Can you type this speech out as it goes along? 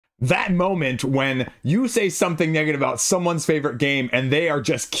That moment when you say something negative about someone's favorite game and they are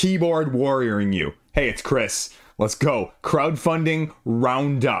just keyboard warrioring you. Hey, it's Chris. Let's go. Crowdfunding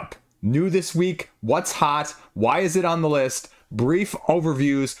roundup. New this week, what's hot, why is it on the list, brief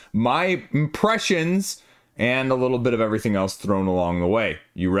overviews, my impressions, and a little bit of everything else thrown along the way.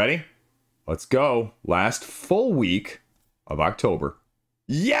 You ready? Let's go. Last full week of October.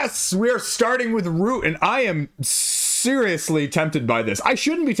 Yes, we are starting with Root, and I am seriously tempted by this. I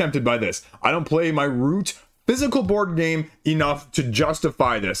shouldn't be tempted by this. I don't play my Root physical board game enough to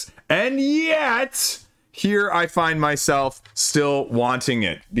justify this. And yet, here I find myself still wanting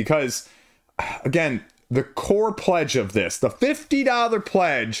it. Because, again, the core pledge of this, the $50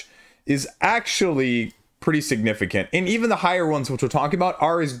 pledge, is actually pretty significant. And even the higher ones, which we're talking about,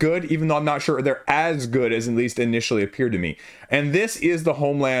 are as good, even though I'm not sure they're as good as at least initially appeared to me. And this is the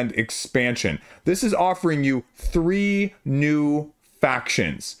Homeland expansion. This is offering you 3 new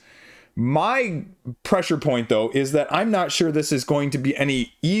factions. My pressure point, though, is that I'm not sure this is going to be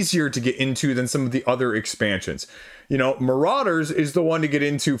any easier to get into than some of the other expansions. You know, Marauders is the one to get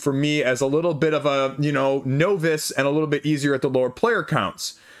into for me as a little bit of a, novice and a little bit easier at the lower player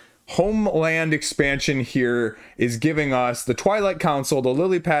counts. Homeland expansion here is giving us the Twilight Council, the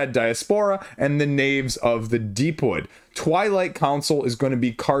Lilypad Diaspora, and the Knaves of the Deepwood. Twilight Council is going to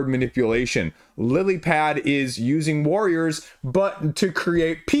be card manipulation. Lilypad is using warriors, but to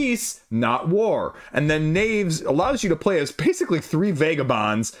create peace, not war. And then Knaves allows you to play as basically 3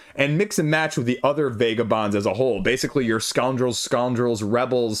 vagabonds and mix and match with the other vagabonds as a whole. Basically your scoundrels,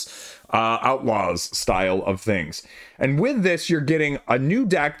 rebels, outlaws style of things. And with this, you're getting a new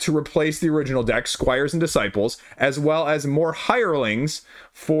deck to replace the original deck, Squires and Disciples, as well as more hirelings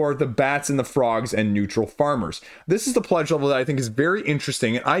for the bats and the frogs and neutral farmers. This is the pledge level that I think is very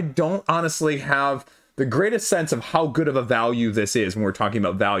interesting, and I don't honestly have the greatest sense of how good of a value this is when we're talking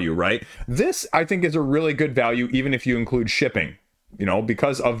about value, right? This, I think, is a really good value, even if you include shipping,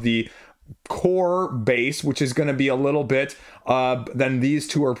 because of the core base, which is going to be a little bit, then these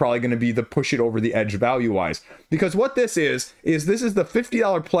two are probably going to be the push it over the edge value wise. Because what this is this is the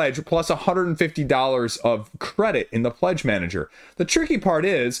 $50 pledge plus $150 of credit in the pledge manager. The tricky part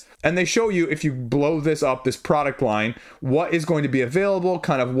is, and they show you if you blow this up, this product line, what is going to be available,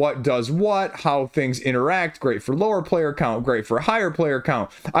 kind of what does what, how things interact. Great for lower player count, great for higher player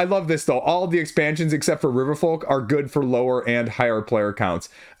count. I love this though. All of the expansions except for Riverfolk are good for lower and higher player counts.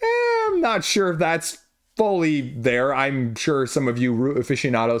 I'm not sure if that's fully there. I'm sure some of you Root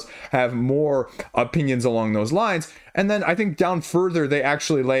aficionados have more opinions along those lines. And then I think down further, they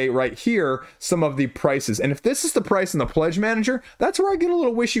actually lay right here some of the prices. And if this is the price in the pledge manager, that's where I get a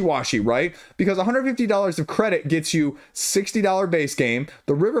little wishy-washy, right? Because $150 of credit gets you $60 base game,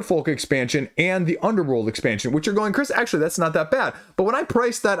 the Riverfolk expansion, and the Underworld expansion, which you're going, Chris, actually, that's not that bad. But when I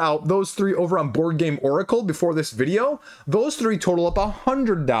priced that out, those 3 over on Board Game Oracle before this video, those 3 total up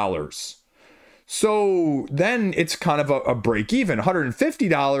 $100. So then it's kind of a break even,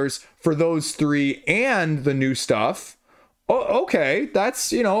 $150 for those 3 and the new stuff. Oh, okay,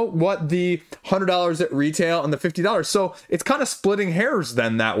 that's, what the $100 at retail and the $50. So it's kind of splitting hairs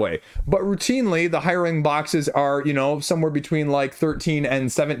then that way. But routinely, the hiring boxes are, somewhere between like $13 and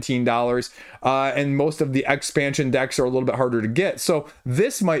 $17. And most of the expansion decks are a little bit harder to get. So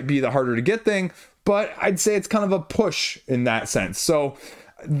this might be the harder to get thing, but I'd say it's kind of a push in that sense. So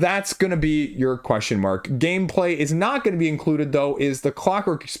that's going to be your question mark. Gameplay is not going to be included, though, is the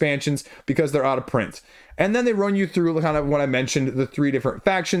Clockwork expansions because they're out of print. And then they run you through kind of what I mentioned, the 3 different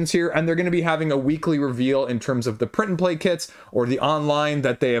factions here, and they're going to be having a weekly reveal in terms of the print and play kits or the online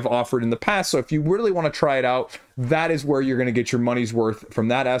that they have offered in the past. So if you really want to try it out, that is where you're going to get your money's worth from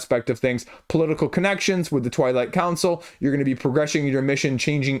that aspect of things. Political connections with the Twilight Council. You're going to be progressing your mission,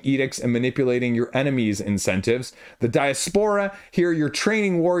 changing edicts, and manipulating your enemies' incentives. The Diaspora, here you're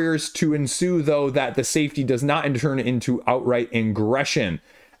training warriors to ensue, though, that the safety does not turn into outright aggression.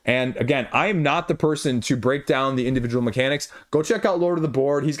 And again, I am not the person to break down the individual mechanics. Go check out Lord of the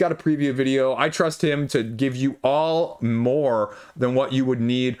Board. He's got a preview video. I trust him to give you all more than what you would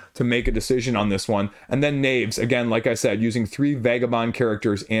need to make a decision on this one. And then Knaves, again, like I said, using 3 vagabond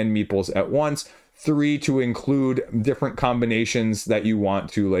characters and meeples at once. 3 to include different combinations that you want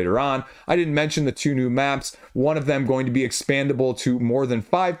to later on. I didn't mention the 2 new maps, one of them going to be expandable to more than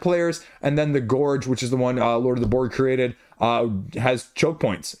 5 players, and then the Gorge, which is the one Lord of the Board created, has choke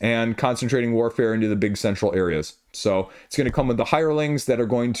points and concentrating warfare into the big central areas. So it's going to come with the hirelings that are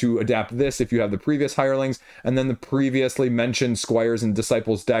going to adapt this if you have the previous hirelings, and then the previously mentioned Squires and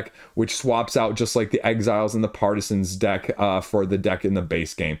Disciples deck, which swaps out just like the Exiles and the Partisans deck for the deck in the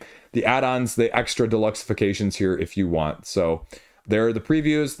base game. The add-ons, the extra deluxeifications here if you want. So There are the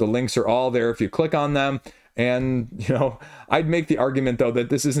previews. The links are all there if you click on them. And, you know, I'd make the argument, though, that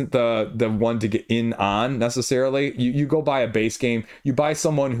this isn't the one to get in on necessarily. You go buy a base game, you buy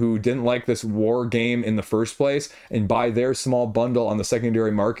someone who didn't like this war game in the first place and buy their small bundle on the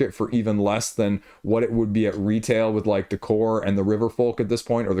secondary market for even less than what it would be at retail with like the Core and the Riverfolk at this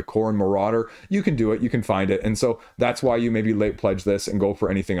point, or the Core and Marauder. You can do it, you can find it. And so that's why you maybe late pledge this and go for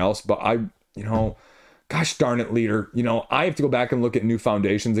anything else. But you know, gosh darn it, Leader. You know, I have to go back and look at New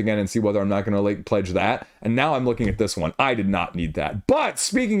Foundations again and see whether I'm not going to late pledge that. And now I'm looking at this one. I did not need that. But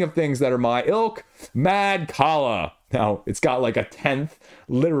speaking of things that are my ilk, Madcala. Now, it's got like a 10th,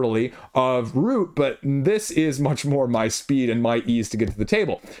 literally, of root, but this is much more my speed and my ease to get to the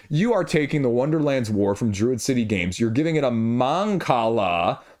table. You are taking the Wonderlands War from Druid City Games. You're giving it a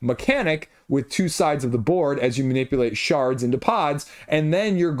Mancala mechanic with two sides of the board as you manipulate shards into pods, and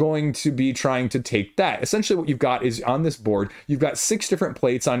then you're going to be trying to take that. Essentially what you've got is on this board, you've got 6 different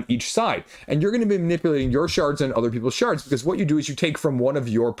plates on each side, and you're going to be manipulating your shards and other people's shards, because what you do is you take from one of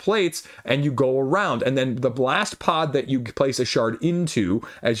your plates and you go around, and then the last pod that you place a shard into,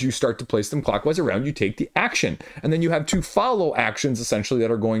 as you start to place them clockwise around, you take the action. And then you have 2 follow actions essentially that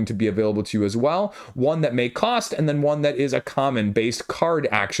are going to be available to you as well. One that may cost, and then one that is a common based card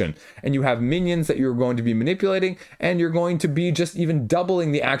action. And you have minions that you're going to be manipulating, and you're going to be just even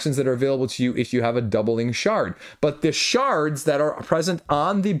doubling the actions that are available to you if you have a doubling shard. But the shards that are present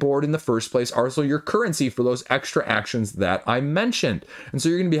on the board in the first place are also your currency for those extra actions that I mentioned. And so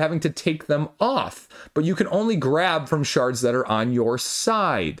you're going to be having to take them off, but you can only grab from shards that are on your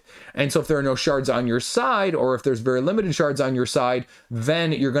side. And so if there are no shards on your side, or if there's very limited shards on your side,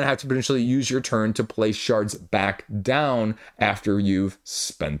 then you're going to have to potentially use your turn to place shards back down after you've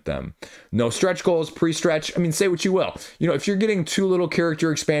spent them. No stretch goals, pre-stretch. I mean, say what you will. You know, if you're getting 2 little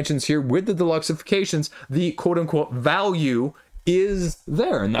character expansions here with the deluxeifications, the quote-unquote value is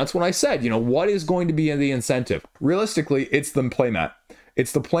there. And that's when I said, you know, what is going to be the incentive? Realistically, it's the playmat.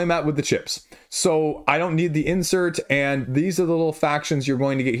 It's the playmat with the chips. So I don't need the insert, and these are the little factions you're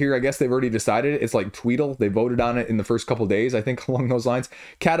going to get here. I guess they've already decided it. It's like Tweedle. They voted on it in the first couple days, I think, along those lines.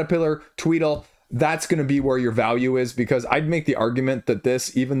 Caterpillar, Tweedle, that's going to be where your value is, because I'd make the argument that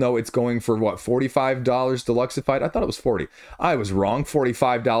this, even though it's going for, what, $45 deluxeified? I thought it was 40. I was wrong,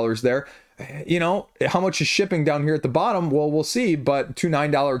 $45 there. You know, how much is shipping down here at the bottom? Well, we'll see, but 2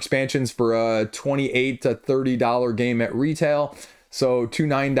 $9 expansions for a $28 to $30 game at retail. So $2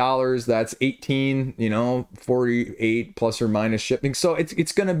 $9, that's 18, you know, 48 plus or minus shipping. So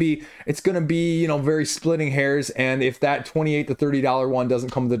it's gonna be, you know, very splitting hairs. And if that $28 to $30 one doesn't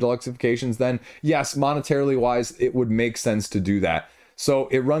come with the deluxeifications, then yes, monetarily wise, it would make sense to do that. So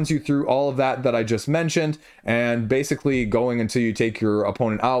it runs you through all of that I just mentioned, and basically going until you take your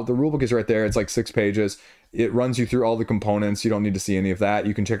opponent out. The rulebook is right there. It's like 6 pages. It runs you through all the components. You don't need to see any of that.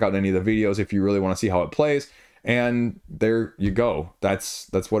 You can check out any of the videos if you really want to see how it plays. And there you go. That's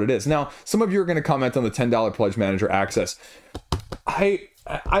what it is. Now, some of you are going to comment on the $10 Pledge Manager access. I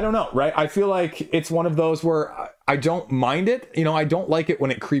don't know, right? I feel like it's one of those where I don't mind it. You know, I don't like it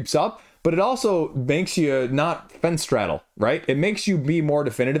when it creeps up, but it also makes you not fence straddle, right? It makes you be more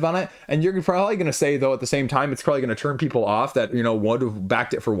definitive on it. And you're probably going to say, though, at the same time, it's probably going to turn people off that, you know, would have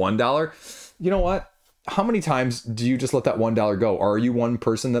backed it for $1. You know what? How many times do you just let that $1 go? Or are you one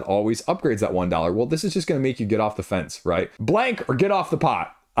person that always upgrades that $1? Well, this is just going to make you get off the fence, right? Blank or get off the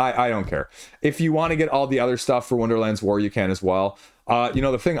pot. I don't care. If you want to get all the other stuff for Wonderlands War, you can as well. You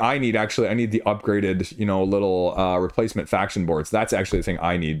know, the thing I need, actually, I need the upgraded, you know, little replacement faction boards. That's actually the thing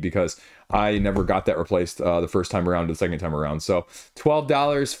I need, because I never got that replaced the first time around, the second time around. So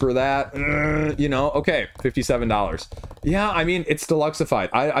 $12 for that, you know, okay, $57. Yeah, I mean, it's deluxeified.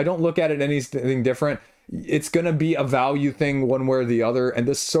 I don't look at it anything different. It's going to be a value thing one way or the other. And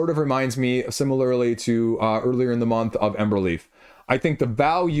this sort of reminds me similarly to earlier in the month of Emberleaf. I think the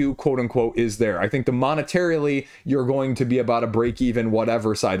value, quote unquote, is there. I think the monetarily, you're going to be about a break even,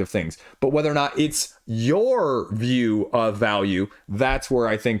 whatever side of things. But whether or not it's your view of value, that's where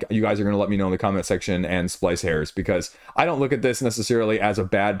I think you guys are going to let me know in the comment section and splice hairs, because I don't look at this necessarily as a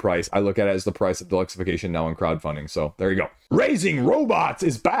bad price. I look at it as the price of deluxeification now in crowdfunding. So there you go. Raising Robots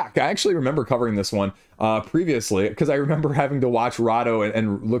is back. I actually remember covering this one previously, because I remember having to watch Rado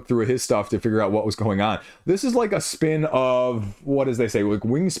and look through his stuff to figure out what was going on. This is like a spin of, what as they say, like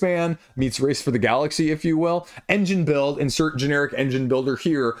Wingspan meets Race for the Galaxy, if you will. Engine build, insert generic engine builder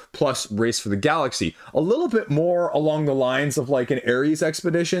here, plus Race for the Galaxy. A little bit more along the lines of like an Ares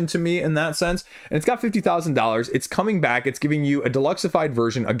expedition to me in that sense. And it's got $50,000. It's coming back. It's giving you a deluxeified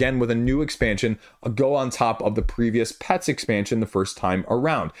version, again with a new expansion, a go on top of the previous Pets expansion the first time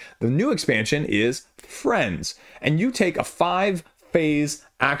around. The new expansion is Friends, and you take a 5 phase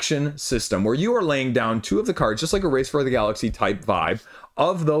action system where you are laying down 2 of the cards, just like a Race for the Galaxy type vibe,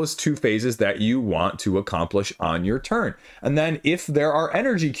 of those 2 phases that you want to accomplish on your turn. And then if there are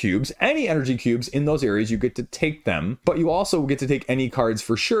energy cubes, any energy cubes in those areas, you get to take them, but you also get to take any cards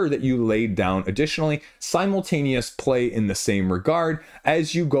for sure that you laid down additionally. Simultaneous play in the same regard.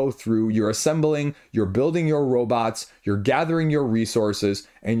 As you go through, you're assembling, you're building your robots, you're gathering your resources,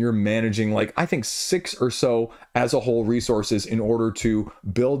 and you're managing, like, I think 6 or so as a whole resources in order to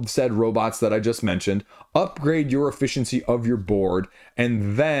build said robots that I just mentioned, upgrade your efficiency of your board,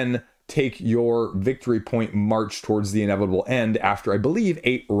 and then take your victory point march towards the inevitable end after, I believe,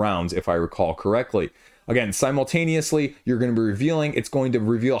 8 rounds, if I recall correctly. Again, simultaneously, you're going to be revealing, it's going to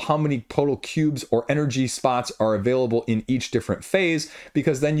reveal how many total cubes or energy spots are available in each different phase,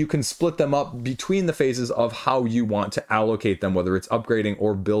 because then you can split them up between the phases of how you want to allocate them, whether it's upgrading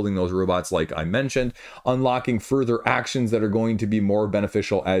or building those robots like I mentioned, unlocking further actions that are going to be more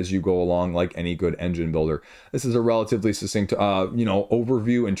beneficial as you go along, like any good engine builder. This is a relatively succinct,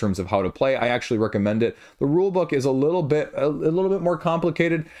 overview in terms of how to play. I actually recommend it. The rulebook is a little bit more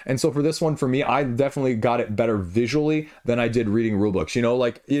complicated, and so for this one, for me, I definitely got it better visually than I did reading rulebooks. You know,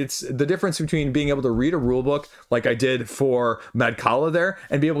 like, it's the difference between being able to read a rulebook like I did for Madcala there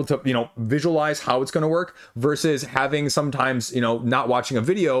and be able to, visualize how it's going to work versus having sometimes, not watching a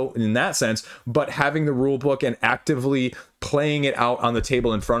video in that sense, but having the rulebook and actively playing it out on the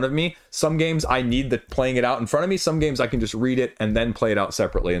table in front of me. Some games I need the playing it out in front of me. Some games I can just read it and then play it out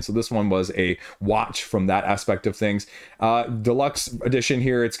separately. And so this one was a watch from that aspect of things. Deluxe edition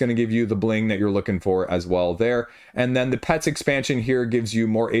here, it's going to give you the bling that you're looking for as well there. And then the pets expansion here gives you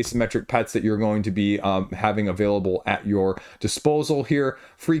more asymmetric pets that you're going to be having available at your disposal here.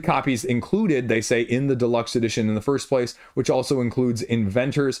 Free copies included, they say, in the deluxe edition in the first place, which also includes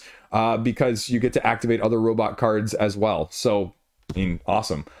inventors, because you get to activate other robot cards as well. So,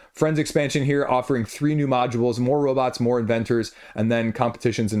 awesome. Friends expansion here, offering 3 new modules, more robots, more inventors, and then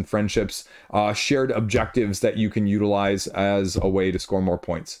competitions and friendships, shared objectives that you can utilize as a way to score more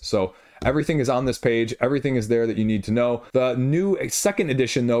points. So everything is on this page. Everything is there that you need to know. The new 2nd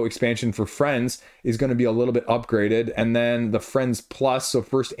edition, though, expansion for Friends is going to be a little bit upgraded. And then the Friends Plus, so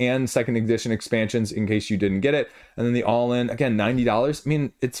 1st and 2nd edition expansions in case you didn't get it. And then the all-in, again, $90. I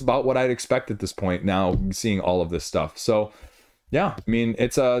mean, it's about what I'd expect at this point now, seeing all of this stuff. So yeah, I mean,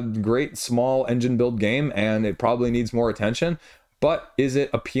 it's a great small engine build game, and it probably needs more attention. But is it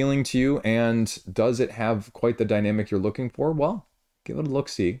appealing to you, and does it have quite the dynamic you're looking for? Well, give it a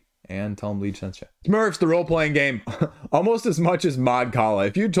look-see and tell them Liege sent you. Smurfs, the role-playing game, almost as much as Madcala.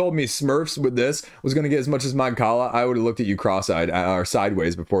 If you told me Smurfs with this was going to get as much as Madcala, I would have looked at you cross-eyed or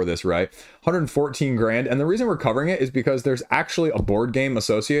sideways before this, right? 114 grand, and the reason we're covering it is because there's actually a board game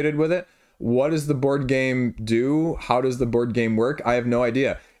associated with it. What does the board game do? How does the board game work? I have no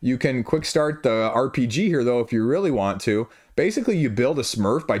idea. You can quick start the RPG here, though, if you really want to. Basically, you build a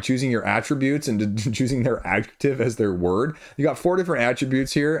Smurf by choosing your attributes and choosing their adjective as their word. You got 4 different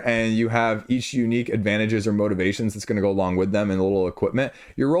attributes here, and you have each unique advantages or motivations that's going to go along with them and a little equipment.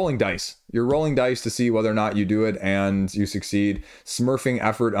 You're rolling dice. You're rolling dice to see whether or not you do it and you succeed. Smurfing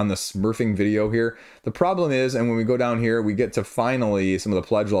effort on the Smurfing video here. The problem is, and when we go down here, we get to finally some of the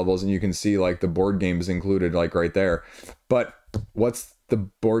pledge levels, and you can see like the board game is included like right there. But what's the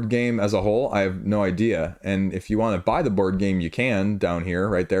board game as a whole? I have no idea. And if you want to buy the board game, you can down here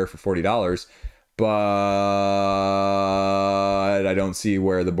right there for $40. But I don't see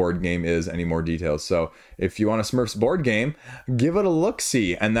where the board game is, any more details. So if you want a Smurfs board game, give it a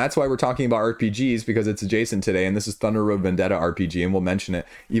look-see. And that's why we're talking about RPGs, because it's adjacent today. And this is Thunder Road Vendetta RPG, and we'll mention it,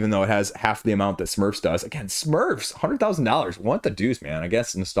 even though it has half the amount that Smurfs does. Again, Smurfs, $100,000. What the deuce, man? I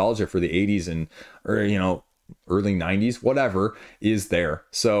guess nostalgia for the 80s and, or, early 90s, whatever, is there.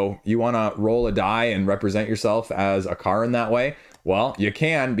 So you want to roll a die and represent yourself as a car in that way? Well, you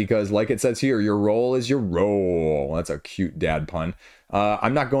can, because like it says here, your roll is your roll. That's a cute dad pun.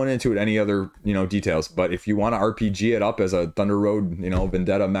 I'm not going into it any other, details, but if you want to RPG it up as a Thunder Road,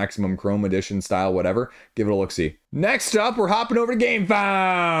 Vendetta Maximum Chrome Edition style, whatever, give it a look-see. Next up, we're hopping over to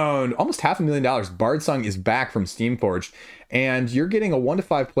GameFound. Almost $500,000. Bardsung is back from Steamforged, and you're getting a 1 to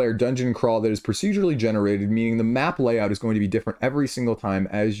 5 player dungeon crawl that is procedurally generated, meaning the map layout is going to be different every single time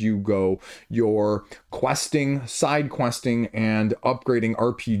as you go your questing, side questing, and upgrading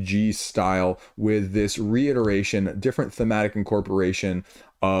RPG style with this reiteration, different thematic incorporation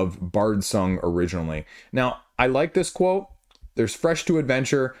of Bardsung originally. Now, I like this quote. there's fresh to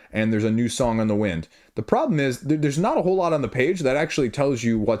adventure, and there's a new song on the wind. The problem is there's not a whole lot on the page that actually tells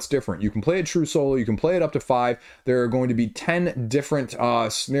you what's different. You can play it true solo, you can play it up to 5. There are going to be 10 different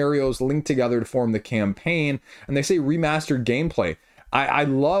scenarios linked together to form the campaign, and they say remastered gameplay. I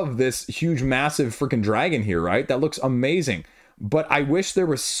love this huge, massive freaking dragon here, right? That looks amazing. But I wish there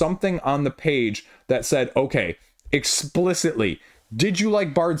was something on the page that said, okay, explicitly, did you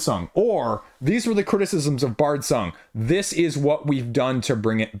like Bardsung? Or these were the criticisms of Bardsung. This is what we've done to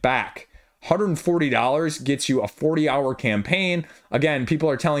bring it back. $140 gets you a 40-hour campaign. Again, people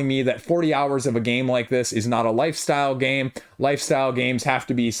are telling me that 40 hours of a game like this is not a lifestyle game. Lifestyle games have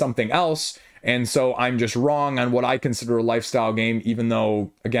to be something else. And so I'm just wrong on what I consider a lifestyle game, even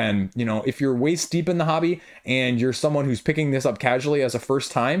though, again, you know, if you're waist deep in the hobby and you're someone who's picking this up casually as a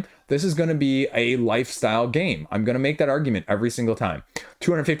first time, this is going to be a lifestyle game. I'm going to make that argument every single time.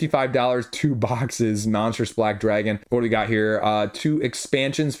 $255, 2 boxes, Monstrous Black Dragon. What do we got here? 2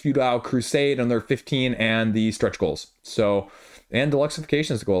 expansions, Feudal Crusade, and they're 15, and the stretch goals. So, and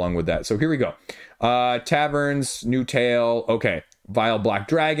deluxifications to go along with that. So here we go. Taverns, New Tale. Okay. Vile Black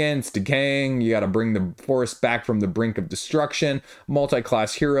Dragon, it's decaying. You got to bring the forest back from the brink of destruction.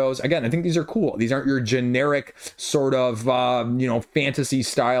 Multi-class heroes. Again, I think these are cool. These aren't your generic sort of, you know, fantasy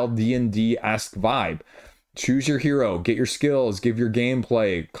style D&D-esque vibe. Choose your hero, get your skills, give your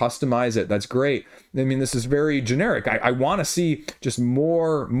gameplay, customize it. That's great. I mean, this is very generic. I want to see just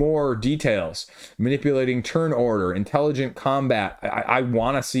more details. Manipulating turn order, intelligent combat. I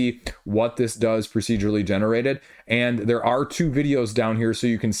want to see what this does procedurally generated. And there are 2 videos down here so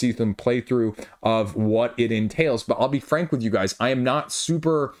you can see them playthrough of what it entails. But I'll be frank with you guys, I am not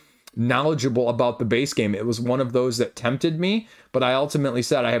super knowledgeable about the base game. It was one of those that tempted me, but I ultimately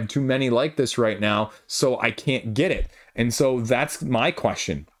said I have too many like this right now, so I can't get it. And so that's my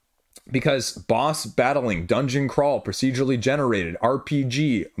question. Because boss battling, dungeon crawl, procedurally generated,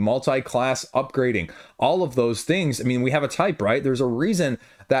 RPG, multi-class upgrading, all of those things, I mean, we have a type, right? There's a reason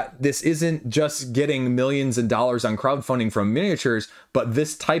that this isn't just getting millions of dollars on crowdfunding from miniatures, but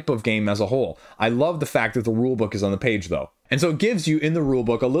this type of game as a whole. I love the fact that the rulebook is on the page, though. And so it gives you in the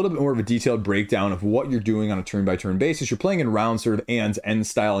rulebook a little bit more of a detailed breakdown of what you're doing on a turn-by-turn basis. You're playing in round sort of Ann's End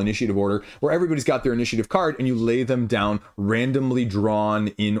style initiative order, where everybody's got their initiative card and you lay them down randomly drawn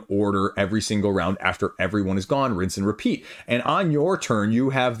in order every single round after everyone is gone, rinse and repeat. And on your turn,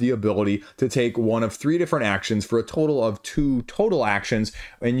 you have the ability to take one of 3 different actions for a total of 2 total actions,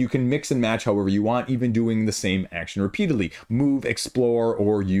 and you can mix and match however you want, even doing the same action repeatedly. Move, explore,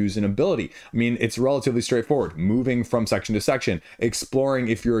 or use an ability. I mean, it's relatively straightforward. Moving from section to section, exploring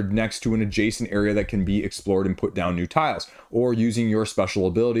if you're next to an adjacent area that can be explored and put down new tiles, or using your special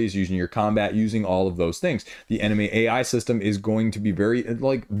abilities, using your combat, using all of those things. The enemy AI system is going to be very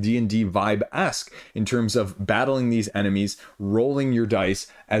like D&D vibe-esque in terms of battling these enemies, rolling your dice,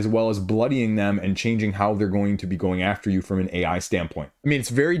 as well as bloodying them and changing how they're going to be going after you from an AI standpoint. I mean, it's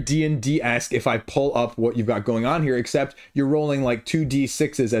very D&D-esque if I pull up what you've got going on here, except you're rolling like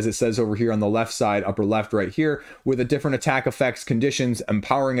 2d6s, as it says over here on the left side, upper left right here, with a different attack effects, conditions,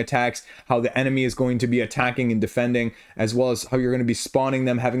 empowering attacks, how the enemy is going to be attacking and defending, as well as how you're going to be spawning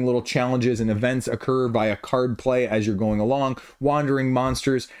them, having little challenges and events occur via card play as you're going along, wandering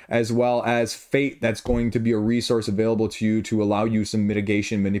monsters, as well as fate that's going to be a resource available to you to allow you some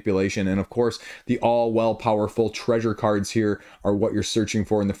mitigation, manipulation, and of course, the all well powerful treasure cards here are what you're searching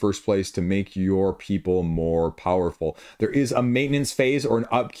for in the first place to make your people more powerful. There is a maintenance phase or an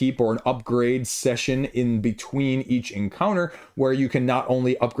upkeep or an upgrade session in between each encounter where you can not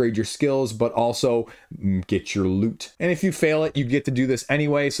only upgrade your skills but also get your loot. And if you fail it, you get to do this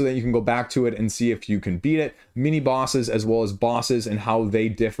anyway so that you can go back to it and see if you can beat it. Mini bosses as well as bosses and how they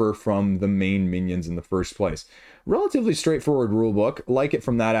differ from the main minions in the first place. Relatively straightforward rulebook, like it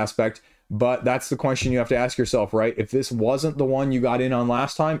from that aspect. But that's the question you have to ask yourself, right? If this wasn't the one you got in on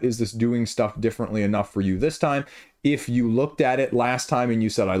last time, is this doing stuff differently enough for you this time? If you looked at it last time and you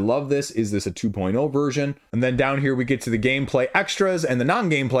said, I love this, is this a 2.0 version? And then down here we get to the gameplay extras and the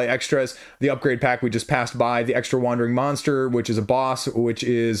non-gameplay extras. The upgrade pack we just passed by, the extra wandering monster, which is a boss, which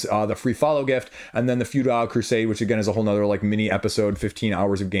is the free follow gift, and then the Feudal Crusade, which again is a whole nother like mini episode, 15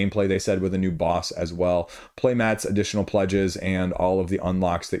 hours of gameplay, they said, with a new boss as well. Playmats, additional pledges, and all of the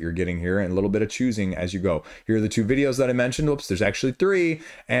unlocks that you're getting here, and a little bit of choosing as you go. Here are the 2 videos that I mentioned. Oops, there's actually 3,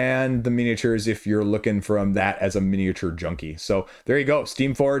 and the miniatures if you're looking from that as a miniature junkie. So there you go.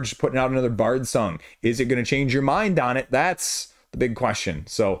 Steamforged putting out another Bardsung. Is it going to change your mind on it? That's the big question.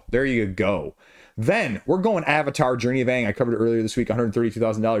 So there you go. Then we're going Avatar Journey of Aang. I covered it earlier this week,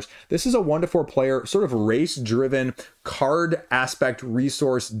 $132,000. This is a 1-to-4 player, sort of race-driven card aspect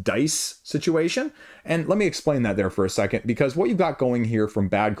resource dice situation. And let me explain that there for a second, because what you've got going here from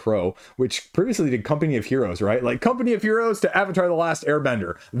Bad Crow, which previously did Company of Heroes, right? Like Company of Heroes to Avatar: The Last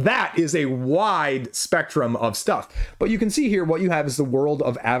Airbender. That is a wide spectrum of stuff. But you can see here what you have is the world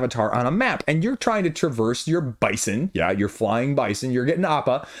of Avatar on a map, and you're trying to traverse your bison. Yeah, you're flying bison. You're getting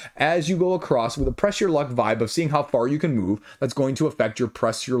Appa as you go across with a press your luck vibe of seeing how far you can move. That's going to affect your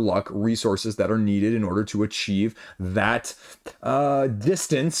press your luck resources that are needed in order to achieve that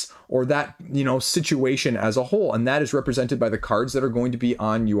distance or that, you know, situation as a whole. And that is represented by the cards that are going to be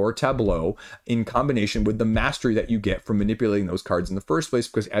on your tableau in combination with the mastery that you get from manipulating those cards in the first place,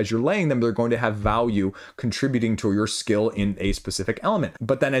 because as you're laying them, they're going to have value contributing to your skill in a specific element.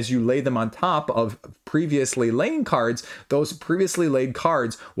 But then as you lay them on top of previously laying cards, those previously laid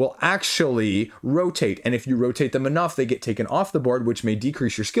cards will actually rotate. And if you rotate them enough, they get taken off the board, which may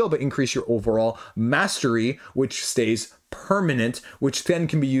decrease your skill, but increase your overall mastery, which stays permanent, which then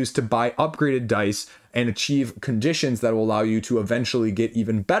can be used to buy upgraded dice and achieve conditions that will allow you to eventually get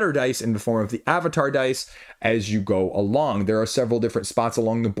even better dice in the form of the avatar dice as you go along. There are several different spots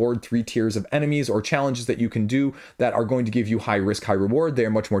along the board, 3 tiers of enemies or challenges that you can do that are going to give you high risk, high reward. They are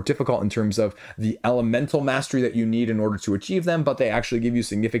much more difficult in terms of the elemental mastery that you need in order to achieve them, but they actually give you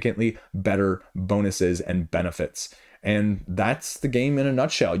significantly better bonuses and benefits. And that's the game in a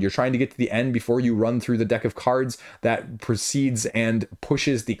nutshell. You're trying to get to the end before you run through the deck of cards that proceeds and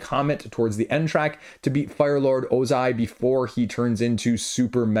pushes the comet towards the end track to beat Firelord Ozai before he turns into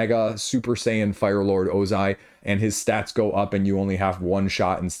Super Mega Super Saiyan Firelord Ozai, and his stats go up and you only have 1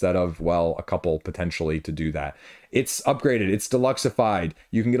 shot instead of, well, a couple potentially to do that. It's upgraded, it's deluxeified.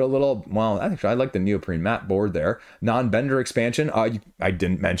 You can get a little, well, actually I like the neoprene matte board there. Non-bender expansion, I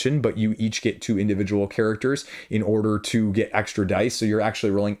didn't mention, but you each get 2 individual characters in order to get extra dice. So you're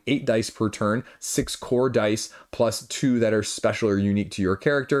actually rolling 8 dice per turn, 6 core dice, plus 2 that are special or unique to your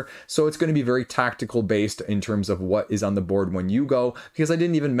character. So it's going to be very tactical based in terms of what is on the board when you go, because I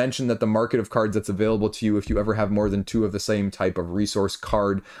didn't even mention that the market of cards that's available to you, if you ever have more than 2 of the same type of resource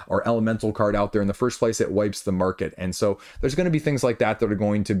card or elemental card out there in the first place, it wipes the market. And so there's going to be things like that that are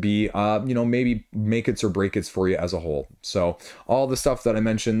going to be, you know, maybe make it or break it for you as a whole. So all the stuff that I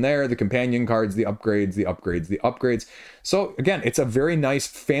mentioned there, the companion cards, the upgrades, the upgrades, the upgrades. So again, it's a very nice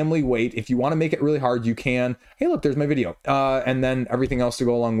family weight. If you want to make it really hard, you can. Hey, look, there's my video. And then everything else to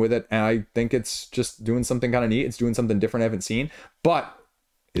go along with it. And I think it's just doing something kind of neat. It's doing something different I haven't seen. But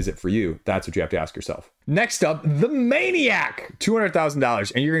is it for you? That's what you have to ask yourself. Next up, The Maniac,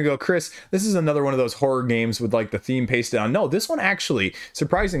 $200,000. And you're gonna go, Chris, this is another one of those horror games with like the theme pasted on. No, this one actually,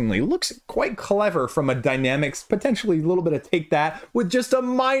 surprisingly, looks quite clever from a dynamics, potentially a little bit of take that with just a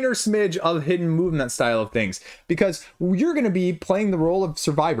minor smidge of hidden movement style of things, because you're gonna be playing the role of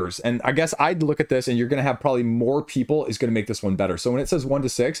survivors. And I guess I'd look at this and you're gonna have probably more people is gonna make this one better. So when it says 1 to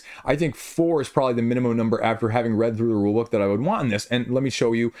 6, I think 4 is probably the minimum number after having read through the rulebook that I would want in this. And let me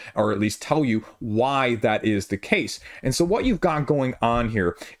show you, or at least tell you why that is the case. And so what you've got going on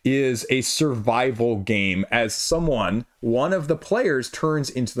here is a survival game as one of the players turns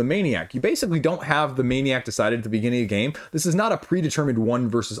into the maniac. You basically don't have the maniac decided at the beginning of the game. This is not a predetermined one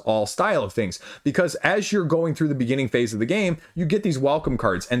versus all style of things, because as you're going through the beginning phase of the game, you get these welcome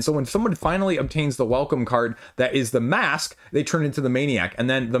cards. And so when someone finally obtains the welcome card that is the mask, they turn into the maniac. And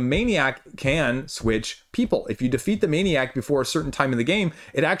then the maniac can switch people. If you defeat the maniac before a certain time in the game,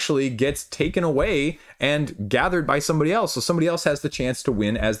 it actually gets taken away and gathered by somebody else. So somebody else has the chance to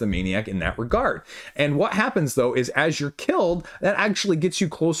win as the maniac in that regard. And what happens though is as you're killed, that actually gets you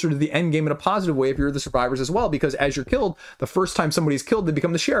closer to the end game in a positive way if you're the survivors as well, because as you're killed, the first time somebody's killed, they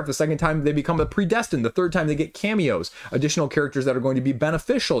become the sheriff. The second time they become the predestined. The third time they get cameos, additional characters that are going to be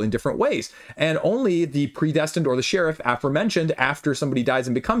beneficial in different ways. And only the predestined or the sheriff aforementioned, after somebody dies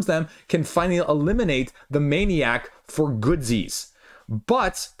and becomes them, can finally eliminate the maniac for goodsies.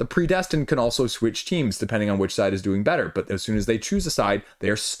 But the predestined can also switch teams depending on which side is doing better. But as soon as they choose a side, they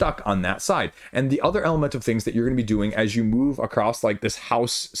are stuck on that side. And the other element of things that you're going to be doing as you move across like this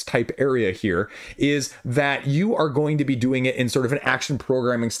house type area here is that you are going to be doing it in sort of an action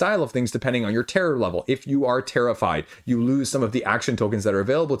programming style of things depending on your terror level. If you are terrified, you lose some of the action tokens that are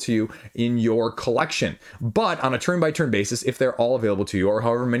available to you in your collection. But on a turn-by-turn basis, if they're all available to you, or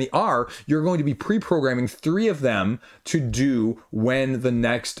however many are, you're going to be pre-programming 3 of them to do when the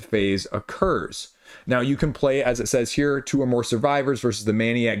next phase occurs. Now you can play, as it says here, 2 or more survivors versus the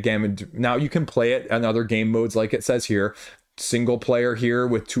maniac game. Now you can play it in other game modes like it says here. Single player here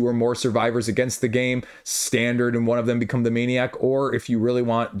with 2 or more survivors against the game, standard, and one of them become the maniac. Or if you really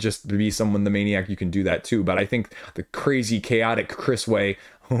want just to be someone the maniac, you can do that too. But I think the crazy chaotic Chris way,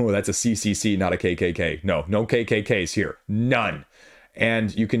 oh, that's a CCC, not a KKK. No KKKs here, none.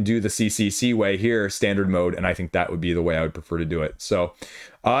 and you can do the CCC way here, standard mode, and I think that would be the way I would prefer to do it. So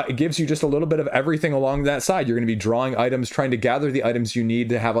it gives you just a little bit of everything along that side. You're going to be drawing items, trying to gather the items you need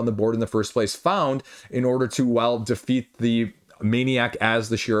to have on the board in the first place found in order to, well, defeat the maniac as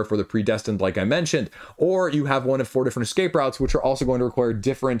the sheriff or the predestined, like I mentioned. Or you have one of 4 different escape routes, which are also going to require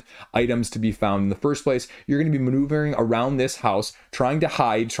different items to be found in the first place. You're going to be maneuvering around this house, trying to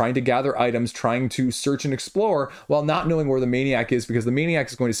hide, trying to gather items, trying to search and explore while not knowing where the maniac is, because the maniac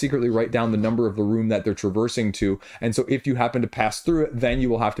is going to secretly write down the number of the room that they're traversing to. And so if you happen to pass through it, then you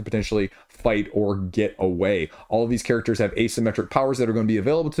will have to potentially fight or get away. All of these characters have asymmetric powers that are going to be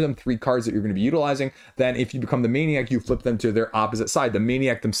available to them, 3 cards that you're going to be utilizing. Then if you become the maniac, you flip them to their opposite side. The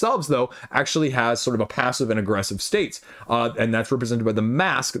maniac themselves, though, actually has sort of a passive and aggressive states, and that's represented by the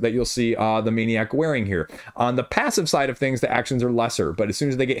mask that you'll see the maniac wearing here. On the passive side of things, the actions are lesser, but as soon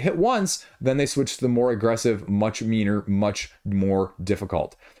as they get hit once, then they switch to the more aggressive, much meaner, much more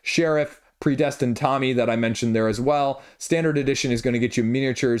difficult. Sheriff, Predestined Tommy that I mentioned there as well. Standard edition is going to get you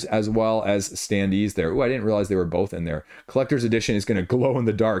miniatures as well as standees there. Oh, I didn't realize they were both in there. Collector's edition is going to glow in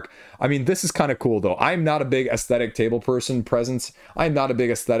the dark. I mean, this is kind of cool though. I'm not a big aesthetic table presence. I'm not a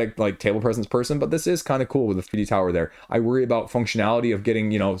big aesthetic like table presence person, but this is kind of cool with the 3D tower there. I worry about functionality of getting,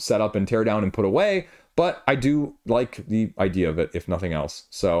 you know, set up and tear down and put away, but I do like the idea of it, if nothing else.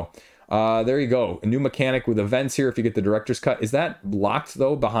 So there you go. A new mechanic with events here if you get the director's cut. Is that locked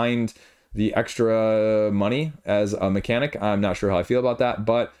though behind the extra money as a mechanic? I'm not sure how I feel about that,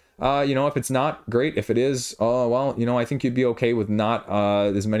 but you know, if it's not, great. If it is, well, you know, I think you'd be okay with not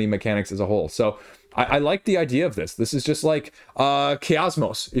as many mechanics as a whole. So I like the idea of this. This is just like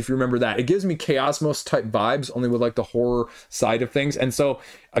Chaosmos, if you remember that. It gives me Chaosmos type vibes, only with like the horror side of things. And so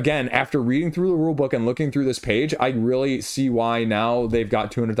again, after reading through the rulebook and looking through this page, I really see why now they've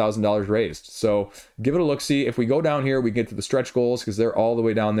got $200,000 raised. So give it a look. See, if we go down here, we get to the stretch goals because they're all the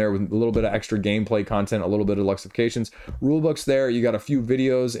way down there with a little bit of extra gameplay content, a little bit of luxifications. Rulebook's there. You got a few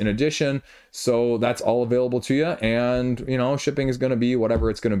videos in addition. So that's all available to you. And, you know, shipping is going to be whatever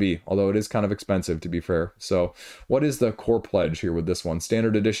it's going to be, although it is kind of expensive to be fair. So what is the core pledge here with this one?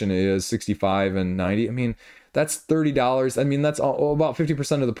 Standard edition is $65 and $90. I mean, that's $30. I mean, that's about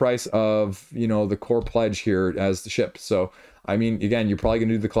 50% of the price of, you know, the core pledge here as the ship. So, I mean, again, you're probably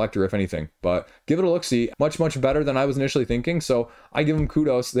gonna do the collector if anything, but give it a look. See, much better than I was initially thinking. So I give them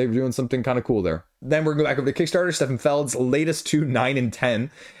kudos. They're doing something kind of cool there. Then we're going back over to Kickstarter, Stefan Feld's latest 2, 9 and 10.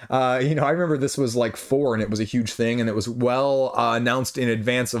 You know, I remember this was like 4 and it was a huge thing and it was well announced in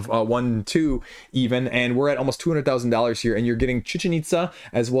advance of 1 and 2 even. And we're at almost $200,000 here and you're getting Chichen Itza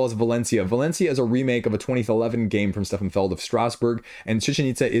as well as Valencia. Valencia is a remake of a 2011 game from Stefan Feld of Strasbourg, and Chichen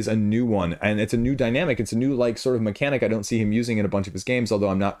Itza is a new one and it's a new dynamic. It's a new like sort of mechanic I don't see him using in a bunch of his games, although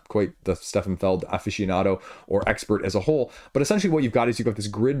I'm not quite the Stefan Feld aficionado or expert as a whole. But essentially what you've got is you've got this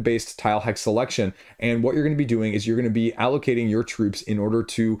grid-based tile hex selection. And what you're going to be doing is you're going to be allocating your troops in order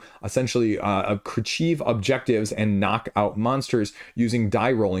to essentially achieve objectives and knock out monsters using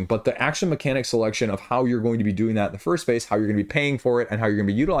die rolling. But the action mechanic selection of how you're going to be doing that in the first place, how you're going to be paying for it, and how you're going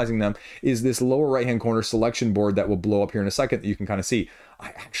to be utilizing them is this lower right-hand corner selection board that will blow up here in a second that you can kind of see. I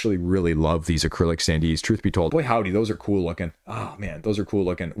actually really love these acrylic standees, truth be told. Boy, howdy, those are cool looking. Oh man, those are cool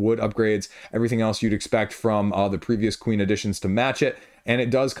looking. Wood upgrades, everything else you'd expect from the previous Queen editions to match it. And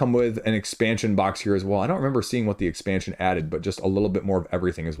it does come with an expansion box here as well. I don't remember seeing what the expansion added, but just a little bit more of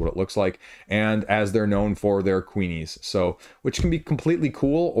everything is what it looks like. And as they're known for their queenies, so which can be completely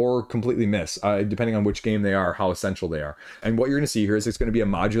cool or completely miss, depending on which game they are, how essential they are. And what you're going to see here is it's going to be a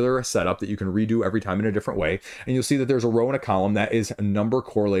modular setup that you can redo every time in a different way. And you'll see that there's a row and a column that is a number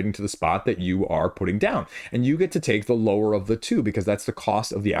correlating to the spot that you are putting down. And you get to take the lower of the two because that's the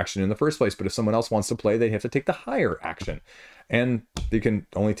cost of the action in the first place. But if someone else wants to play, they have to take the higher action. And you can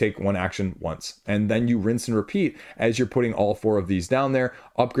only take one action once. And then you rinse and repeat as you're putting all 4 of these down there,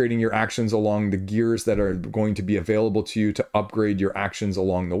 upgrading your actions along the gears that are going to be available to you to upgrade your actions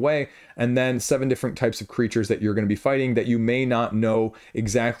along the way. And then 7 different types of creatures that you're going to be fighting that you may not know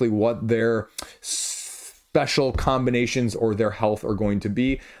exactly what their special combinations or their health are going to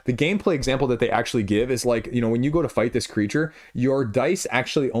be. The gameplay example that they actually give is like, you know, when you go to fight this creature, your dice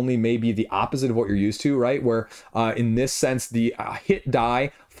actually only may be the opposite of what you're used to, right? Where in this sense, the hit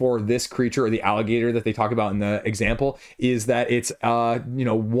die for this creature or the alligator that they talk about in the example is that it's, you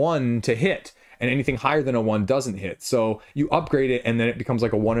know, 1 to hit. And anything higher than a 1 doesn't hit. So you upgrade it and then it becomes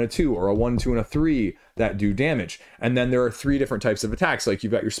like a 1 and a 2 or a 1, 2, and a 3 that do damage. And then there are 3 different types of attacks. Like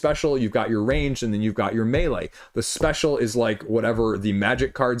you've got your special, you've got your ranged, and then you've got your melee. The special is like whatever the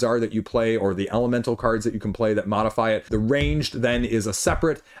magic cards are that you play, or the elemental cards that you can play that modify it. The ranged then is a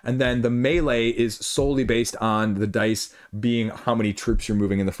separate, and then the melee is solely based on the dice being how many troops you're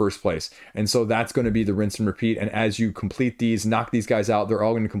moving in the first place. And so that's going to be the rinse and repeat. And as you complete these, knock these guys out, they're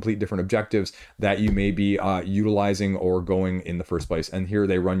all going to complete different objectives that you may be utilizing or going in the first place. And here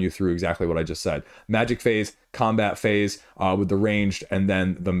they run you through exactly what I just said. Magic phase, combat phase with the ranged, and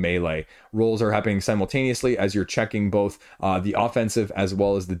then the melee. Rolls are happening simultaneously as you're checking both the offensive as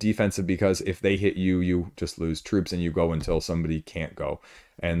well as the defensive, because if they hit you, you just lose troops and you go until somebody can't go.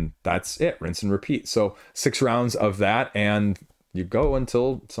 And that's it, rinse and repeat. So 6 rounds of that, and you go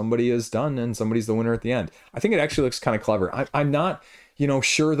until somebody is done and somebody's the winner at the end. I think it actually looks kind of clever. I'm not,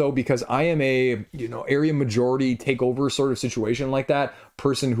 sure though, because I am a, area majority takeover sort of situation like that,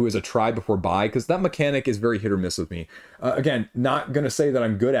 person who is a try before buy, because that mechanic is very hit or miss with me. Again, not going to say that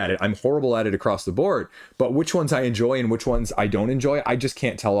I'm good at it. I'm horrible at it across the board, but which ones I enjoy and which ones I don't enjoy, I just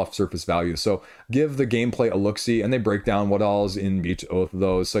can't tell off surface value. So give the gameplay a look-see, and they break down what all is in each of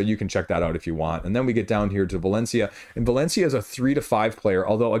those, so you can check that out if you want. And then we get down here to Valencia, and Valencia is a 3 to 5 player,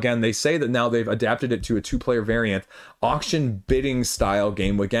 although again, they say that now they've adapted it to a 2-player variant, auction bidding style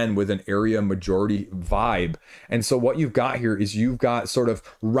game, again with an area majority vibe. And so what you've got here is you've got sort of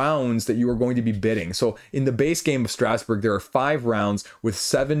rounds that you are going to be bidding. So in the base game of Strasbourg, there are 5 rounds with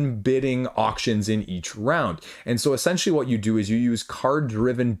 7 bidding auctions in each round. And so essentially what you do is you use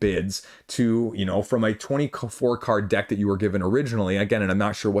card-driven bids to, from a 24 card deck that you were given originally. Again, and I'm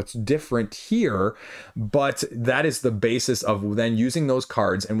not sure what's different here, but that is the basis of then using those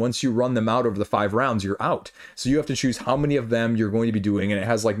cards. And once you run them out over the 5 rounds, you're out. So you have to choose how many of them you're going to be doing. And it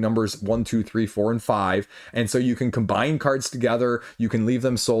has like numbers 1, 2, 3, 4, and 5. And so you can combine cards together. You can leave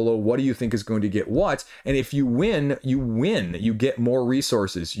them solo. What do you think is going to get what? And if you win, you win. You get more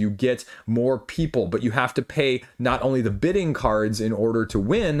resources. You get more people, but you have to pay not only the bidding cards in order to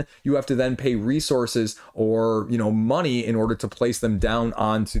win, you have to then pay resources or, money in order to place them down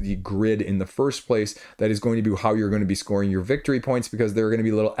onto the grid in the first place. That is going to be how you're going to be scoring your victory points, because there are going to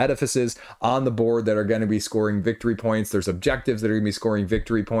be little edifices on the board that are going to be scoring victory points. There's objectives that are going to be scoring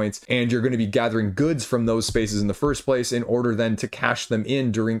victory points, and you're going to be gathering goods from those spaces in the first place in order then to cash them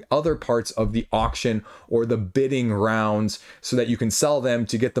in during other parts of the auction or the bidding rounds, so that you can sell them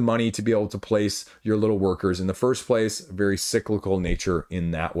to get the money to be able to place your little workers in the first place. Very cyclical nature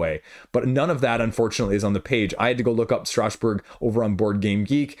in that way. But none of that, unfortunately, is on the page. I had to go look up Strasbourg over on Board Game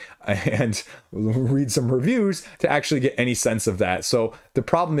Geek and read some reviews to actually get any sense of that. So the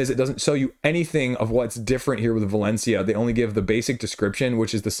problem is it doesn't show you anything of what's different here with Valencia. They only give the basic description,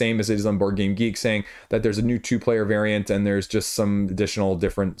 which is the same as it is on Board Game Geek, saying that there's a new 2-player variant and there's just some additional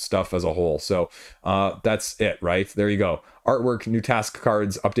different stuff as a whole. So that's it, right? There you go. Artwork, new task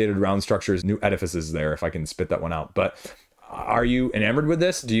cards, updated round structures, new edifices there, if I can spit that one out. But are you enamored with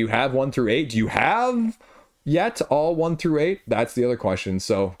this? Do you have 1 through 8? Do you have yet all 1 through 8? That's the other question.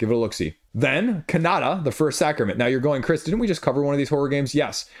 So give it a look-see. Then, Kanata, the First Sacrament. Now you're going, Chris, didn't we just cover one of these horror games?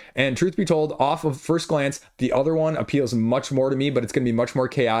 Yes. And truth be told, off of first glance, the other one appeals much more to me, but it's going to be much more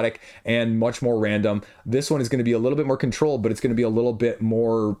chaotic and much more random. This one is going to be a little bit more controlled, but it's going to be a little bit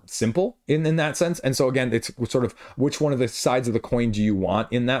more simple in that sense. And so again, it's sort of which one of the sides of the coin do you want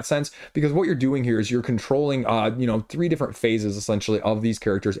in that sense? Because what you're doing here is you're controlling, 3 different phases essentially of these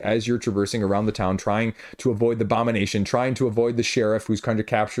characters as you're traversing around the town, trying to avoid the abomination, trying to avoid the sheriff who's trying to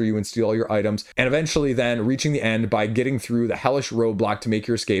capture you and steal your items, and eventually then reaching the end by getting through the hellish roadblock to make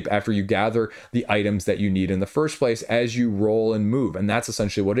your escape after you gather the items that you need in the first place as you roll and move. And that's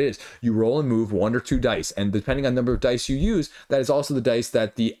essentially what it is. You roll and move 1 or 2 dice, and depending on the number of dice you use, that is also the dice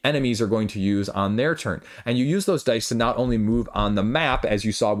that the enemies are going to use on their turn. And you use those dice to not only move on the map, as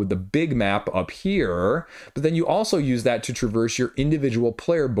you saw with the big map up here, but then you also use that to traverse your individual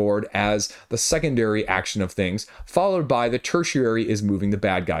player board as the secondary action of things, followed by the tertiary is moving the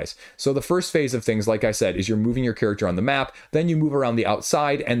bad guys. So the first phase of things, like I said, is you're moving your character on the map, then you move around the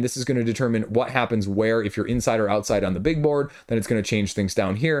outside, and this is going to determine what happens where. If you're inside or outside on the big board, then it's going to change things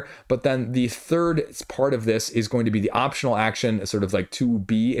down here. But then the third part of this is going to be the optional action, sort of like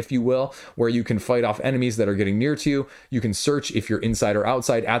 2B, if you will, where you can fight off enemies that are getting near to you. You can search if you're inside or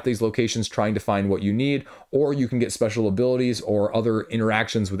outside at these locations trying to find what you need, or you can get special abilities or other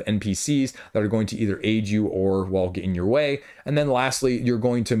interactions with NPCs that are going to either aid you or, well, get in your way. And then lastly, you're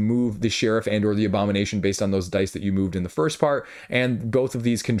going to move the sheriff and or the abomination based on those dice that you moved in the first part. And both of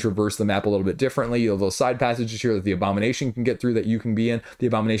these can traverse the map a little bit differently. You have those side passages here that the abomination can get through that you can be in. The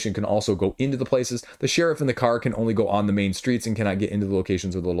abomination can also go into the places. The sheriff in the car can only go on the main streets and cannot get into the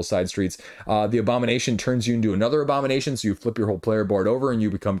locations or the little side streets. The abomination turns you into another abomination, so you flip your whole player board over and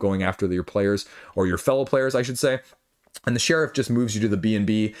you become going after your players, or your fellow players, I should say. And the sheriff just moves you to the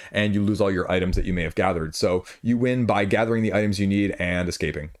B&B and you lose all your items that you may have gathered. So you win by gathering the items you need and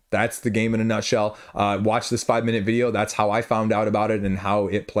escaping. That's the game in a nutshell. Watch this 5-minute video. That's how I found out about it and how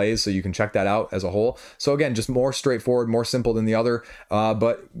it plays. So you can check that out as a whole. So again, just more straightforward, more simple than the other.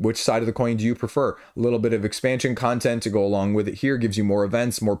 But which side of the coin do you prefer? A little bit of expansion content to go along with it here gives you more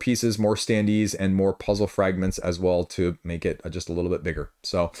events, more pieces, more standees, and more puzzle fragments as well to make it just a little bit bigger.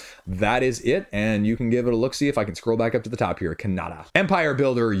 So that is it. And you can give it a look. See if I can scroll back up to the top here. Canada. Empire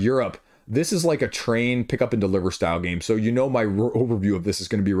Builder Europe. This is like a train pick up and deliver style game. So you know my overview of this is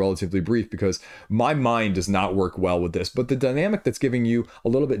going to be relatively brief because my mind does not work well with this. But the dynamic that's giving you a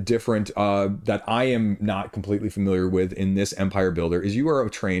little bit different that I am not completely familiar with in this Empire Builder is you are a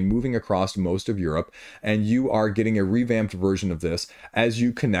train moving across most of Europe, and you are getting a revamped version of this as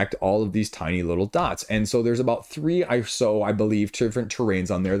you connect all of these tiny little dots. And so there's about 3 or so, I believe, different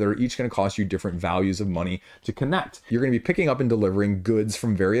terrains on there that are each going to cost you different values of money to connect. You're going to be picking up and delivering goods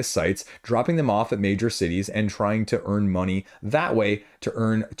from various sites, dropping them off at major cities and trying to earn money that way to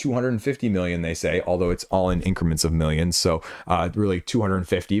earn 250 million, they say, although it's all in increments of millions. So really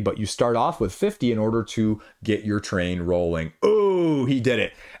 250, but you start off with 50 in order to get your train rolling. Oh, he did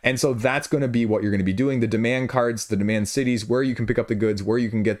it. And so that's going to be what you're going to be doing. The demand cards, the demand cities, where you can pick up the goods, where you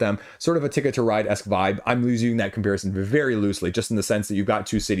can get them, sort of a Ticket to Ride-esque vibe. I'm using that comparison very loosely, just in the sense that you've got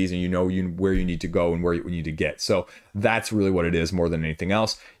 2 cities and you know where you need to go and where you need to get. So that's really what it is more than anything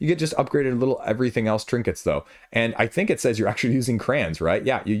else. You get just upgraded little everything else trinkets though. And I think it says you're actually using crayons, right?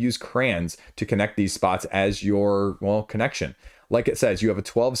 Yeah, you use crayons to connect these spots as your, well, connection. Like it says, you have a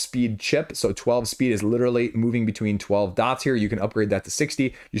 12 speed chip. So 12 speed is literally moving between 12 dots here. You can upgrade that to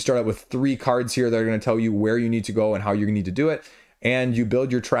 60. You start out with 3 cards here that are going to tell you where you need to go and how you're going to need to do it. And you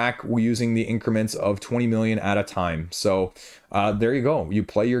build your track using the increments of 20 million at a time. So there you go. You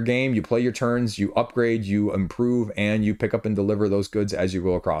play your game, you play your turns, you upgrade, you improve, and you pick up and deliver those goods as you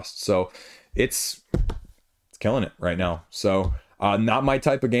go across. So it's killing it right now. So not my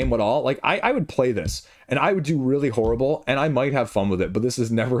type of game at all. Like I would play this and I would do really horrible and I might have fun with it, but this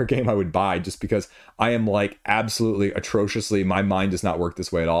is never a game I would buy just because I am like absolutely atrociously, my mind does not work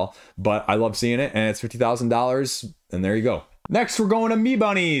this way at all, but I love seeing it and it's $50,000 and there you go. Next, we're going to Me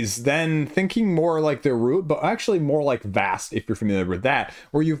Bunnies, then thinking more like the Root, but actually more like Vast, if you're familiar with that,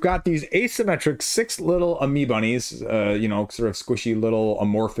 where you've got these asymmetric 6 little Me Bunnies, you know, sort of squishy little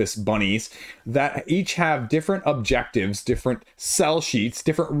amorphous bunnies that each have different objectives, different cell sheets,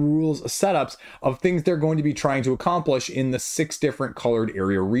 different rules, setups of things they're going to be trying to accomplish in the 6 different colored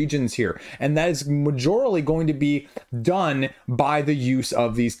area regions here. And that is majorly going to be done by the use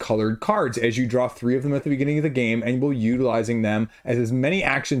of these colored cards as you draw 3 of them at the beginning of the game, and we'll utilizing them as many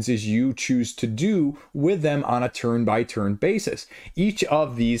actions as you choose to do with them on a turn-by-turn basis. Each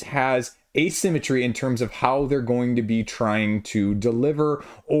of these has asymmetry in terms of how they're going to be trying to deliver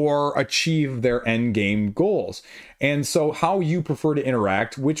or achieve their end game goals. And so how you prefer to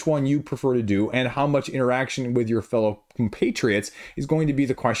interact, which one you prefer to do, and how much interaction with your fellow compatriots is going to be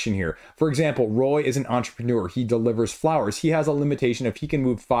the question here. For example, Roy is an entrepreneur. He delivers flowers. He has a limitation if he can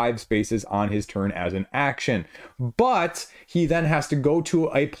move 5 spaces on his turn as an action. But he then has to go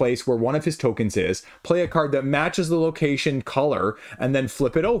to a place where one of his tokens is, play a card that matches the location color, and then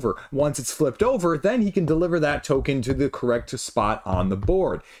flip it over. Once it's flipped over, then he can deliver that token to the correct spot on the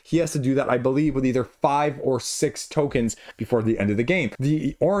board. He has to do that, I believe, with either 5 or 6 tokens before the end of the game.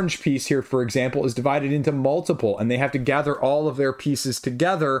 The orange piece here, for example, is divided into multiple, and they have to gather all of their pieces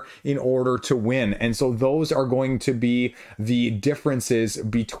together in order to win. And so those are going to be the differences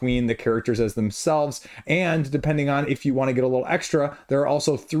between the characters as themselves. And depending on if you want to get a little extra, there are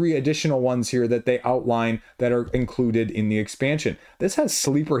also 3 additional ones here that they outline that are included in the expansion. This has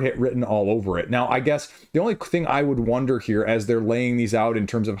sleeper hit written all over it. Now, I guess the only thing I would wonder here as they're laying these out in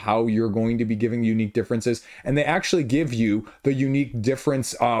terms of how you're going to be giving unique differences, and they actually give you the unique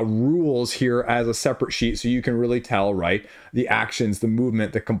difference rules here as a separate sheet so you can really tell, right, the actions, the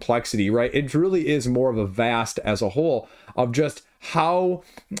movement, the complexity, right? It really is more of a Vast as a whole of just how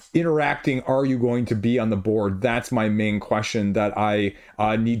interacting are you going to be on the board? That's my main question that I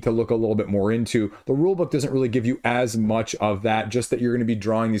need to look a little bit more into. The rulebook doesn't really give you as much of that, just that you're going to be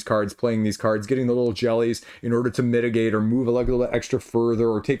drawing these cards, playing these cards, getting the little jellies in order to mitigate or move a little extra further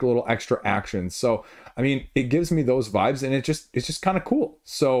or take a little extra action. So I mean, it gives me those vibes, and it's just kind of cool.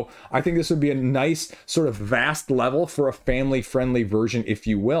 So I think this would be a nice sort of vast level for a family-friendly version, if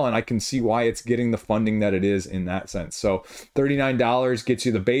you will, and I can see why it's getting the funding that it is in that sense. So $39 gets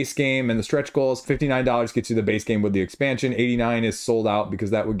you the base game and the stretch goals. $59 gets you the base game with the expansion. $89 is sold out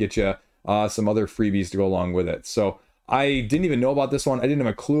because that would get you some other freebies to go along with it. So I didn't even know about this one. I didn't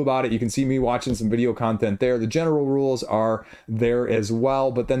have a clue about it. You can see me watching some video content there. The general rules are there as well,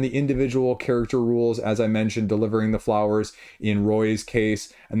 but then the individual character rules, as I mentioned, delivering the flowers in Roy's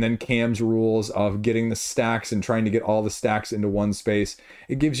case, and then Cam's rules of getting the stacks and trying to get all the stacks into one space.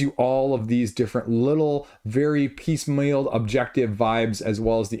 It gives you all of these different little, very piecemeal objective vibes, as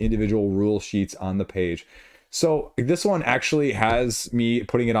well as the individual rule sheets on the page. So this one actually has me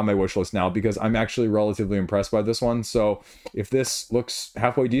putting it on my wish list now because I'm actually relatively impressed by this one. So if this looks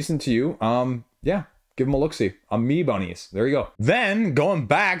halfway decent to you, yeah, give them a look-see. Me bunnies. There you go. Then going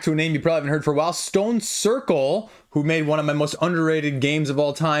back to a name you probably haven't heard for a while, Stone Circle, who made one of my most underrated games of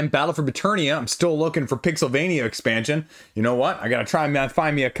all time, Battle for Eternia. I'm still looking for Pixelvania expansion. You know what? I gotta try and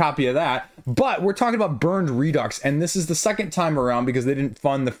find me a copy of that. But we're talking about Burned Redux, and this is the second time around because they didn't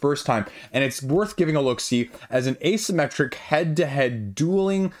fund the first time. And it's worth giving a look-see as an asymmetric head-to-head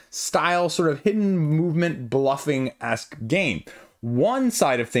dueling style, sort of hidden movement bluffing-esque game. One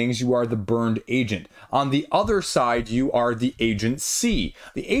side of things, you are the burned agent. On the other side, you are the agency.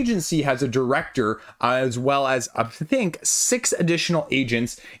 The agency has a director as well as, I think, 6 additional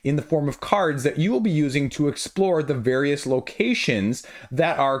agents in the form of cards that you will be using to explore the various locations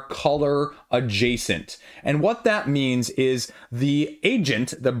that are color adjacent. And what that means is the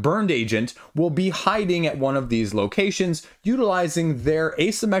agent, the burned agent, will be hiding at one of these locations, utilizing their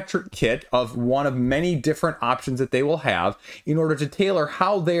asymmetric kit of one of many different options that they will have in order to tailor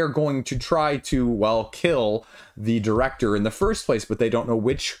how they are going to try to, well, kill the director in the first place, but they don't know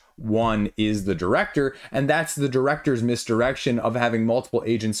which one is the director, and that's the director's misdirection of having multiple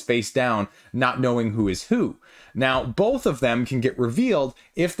agents face down, not knowing who is who. Now, both of them can get revealed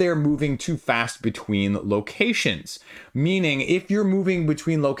if they're moving too fast between locations, meaning if you're moving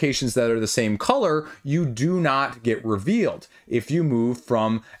between locations that are the same color, you do not get revealed. If you move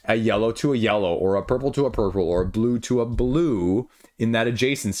from a yellow to a yellow, or a purple to a purple, or a blue to a blue, in that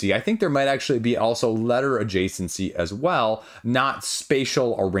adjacency. I think there might actually be also letter adjacency as well, not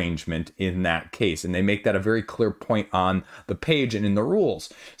spatial arrangement in that case. And they make that a very clear point on the page and in the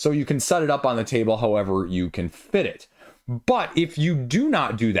rules. So you can set it up on the table however you can fit it. But if you do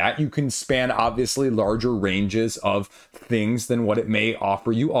not do that, you can span obviously larger ranges of things than what it may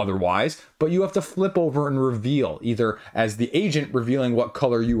offer you otherwise, but you have to flip over and reveal, either as the agent revealing what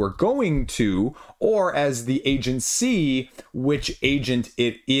color you are going to, or as the agency, which agent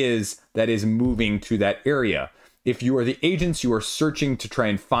it is that is moving to that area. If you are the agents, you are searching to try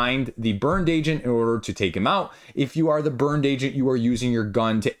and find the burned agent in order to take him out. If you are the burned agent, you are using your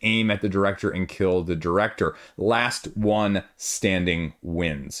gun to aim at the director and kill the director. Last one standing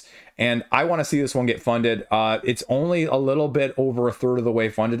wins. And I want to see this one get funded. It's only a little bit over a third of the way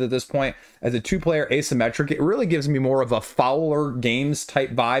funded at this point. As a 2-player asymmetric, it really gives me more of a Fowler Games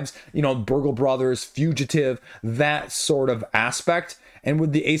type vibes. You know, Burgle Brothers, Fugitive, that sort of aspect. And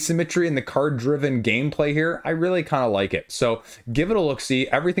with the asymmetry and the card-driven gameplay here, I really kind of like it. So give it a look-see.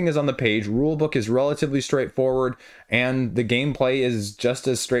 Everything is on the page. Rulebook is relatively straightforward, and the gameplay is just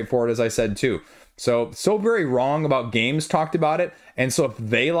as straightforward as I said too. So very wrong about games talked about it. And so if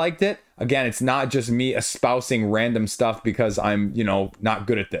they liked it, again, it's not just me espousing random stuff because I'm, you know, not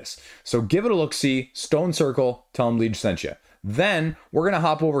good at this. So give it a look-see. Stone Circle, tell them Liege sent you. Then we're going to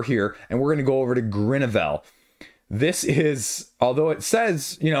hop over here and we're going to go over to Grinavel. This is, although it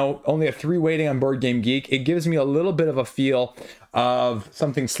says, you know, only a 3 weighting on Board Game Geek, it gives me a little bit of a feel of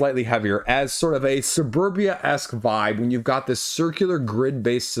something slightly heavier as sort of a suburbia-esque vibe when you've got this circular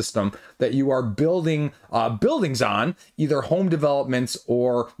grid-based system that you are building buildings on, either home developments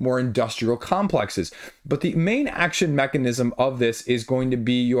or more industrial complexes. But the main action mechanism of this is going to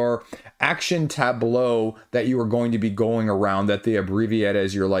be your action tableau that you are going to be going around, that they abbreviate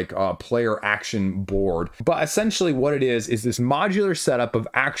as your like player action board. But essentially what it is this modular setup of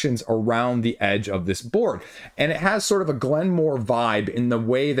actions around the edge of this board. And it has sort of a Glenmore vibe in the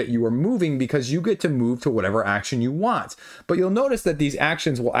way that you are moving, because you get to move to whatever action you want. But you'll notice that these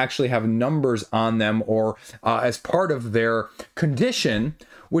actions will actually have numbers on them, or as part of their condition,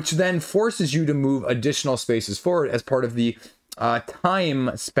 which then forces you to move additional spaces forward as part of the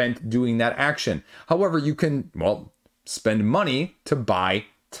time spent doing that action. However, you can, well, spend money to buy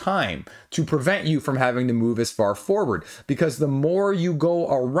time to prevent you from having to move as far forward, because the more you go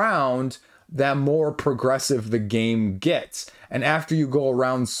around, the more progressive the game gets. And after you go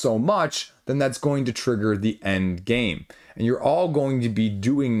around so much, then that's going to trigger the end game. And you're all going to be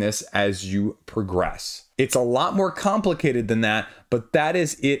doing this as you progress. It's a lot more complicated than that, but that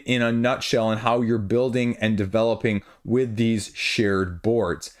is it in a nutshell and how you're building and developing with these shared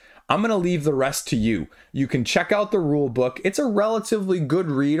boards. I'm going to leave the rest to you. You can check out the rule book. It's a relatively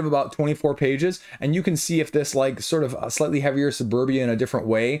good read of about 24 pages, and you can see if this, like, sort of a slightly heavier suburbia in a different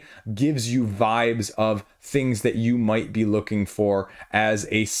way gives you vibes of things that you might be looking for as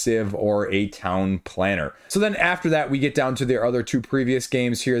a civ or a town planner. So then after that, we get down to the other two previous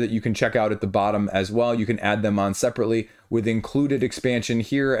games here that you can check out at the bottom as well. You can add them on separately with included expansion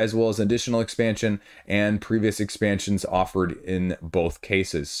here, as well as additional expansion and previous expansions offered in both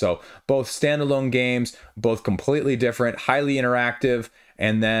cases. So both standalone games, both completely different, highly interactive,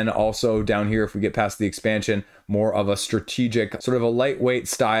 and then also down here, if we get past the expansion, more of a strategic, sort of a lightweight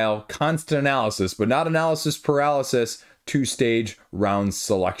style, constant analysis, but not analysis paralysis, two-stage round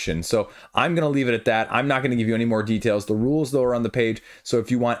selection. So I'm going to leave it at that. I'm not going to give you any more details. The rules, though, are on the page. So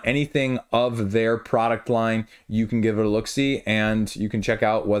if you want anything of their product line, you can give it a look-see, and you can check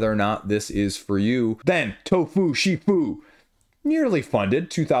out whether or not this is for you. Then Tofu Shifu, nearly funded,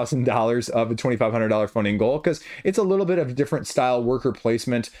 $2,000 of a $2,500 funding goal, because it's a little bit of different style worker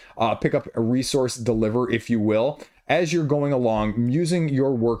placement, pick up a resource deliver, if you will, as you're going along, using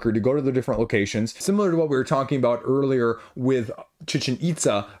your worker to go to the different locations, similar to what we were talking about earlier with Chichen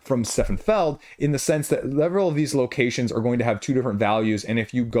Itza from Steffenfeld, in the sense that several of these locations are going to have two different values, and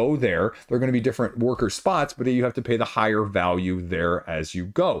if you go there, they're going to be different worker spots, but you have to pay the higher value there as you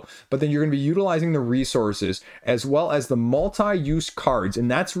go. But then you're going to be utilizing the resources as well as the multi-use cards, and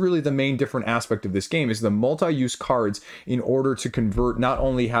that's really the main different aspect of this game, is the multi-use cards, in order to convert not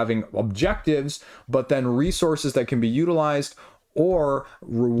only having objectives, but then resources that can be utilized or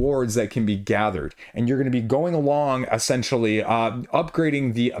rewards that can be gathered. And you're going to be going along, essentially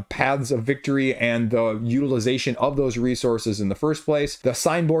upgrading the paths of victory and the utilization of those resources in the first place. The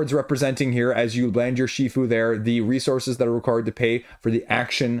signboards representing here, as you land your Shifu there, the resources that are required to pay for the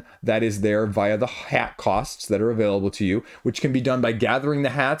action that is there via the hat costs that are available to you, which can be done by gathering the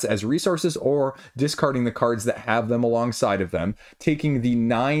hats as resources or discarding the cards that have them alongside of them, taking the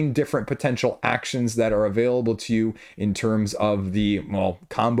 9 different potential actions that are available to you in terms of the, well,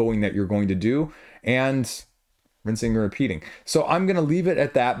 comboing that you're going to do, and rinsing and repeating. So I'm going to leave it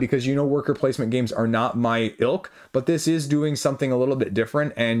at that, because you know worker placement games are not my ilk, but this is doing something a little bit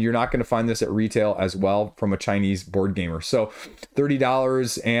different, and you're not going to find this at retail as well from a Chinese board gamer. So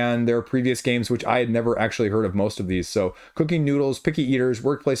 $30, and their previous games, which I had never actually heard of most of these. So Cooking Noodles, Picky Eaters,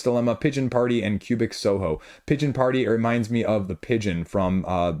 Workplace Dilemma, Pigeon Party, and Cubic Soho. Pigeon Party reminds me of the pigeon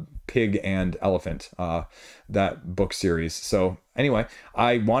from Pig and Elephant, that book series. So anyway,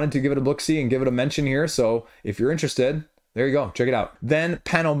 I wanted to give it a look-see and give it a mention here. So if you're interested, there you go. Check it out. Then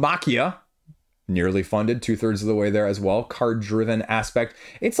Panomachia, nearly funded, 2/3 of the way there as well. Card-driven aspect.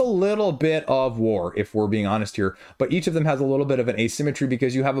 It's a little bit of war, if we're being honest here, but each of them has a little bit of an asymmetry,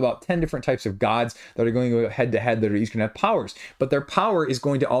 because you have about 10 different types of gods that are going to go head-to-head that are each going to have powers. But their power is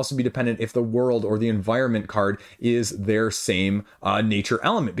going to also be dependent if the world or the environment card is their same nature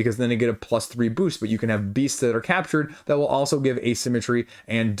element, because then they get a +3 boost. But you can have beasts that are captured that will also give asymmetry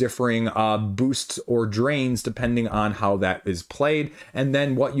and differing boosts or drains depending on how that is played. And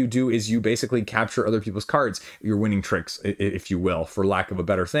then what you do is you basically capture other people's cards, your winning tricks, if you will, for lack of a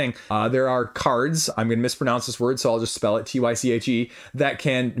better thing. There are cards, I'm going to mispronounce this word, so I'll just spell it Tyche, that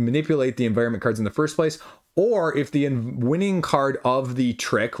can manipulate the environment cards in the first place, or if the winning card of the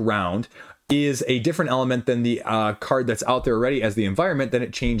trick round is a different element than the card that's out there already as the environment, then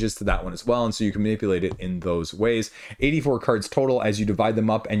it changes to that one as well. And so you can manipulate it in those ways. 84 cards total as you divide them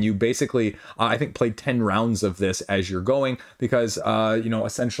up, and you basically, I think, play 10 rounds of this as you're going, because, you know,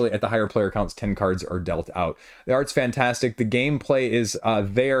 essentially at the higher player counts, 10 cards are dealt out. The art's fantastic. The gameplay is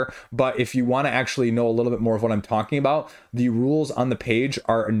there, but if you want to actually know a little bit more of what I'm talking about, the rules on the page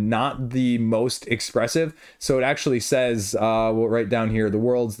are not the most expressive. So it actually says, we'll write down here, the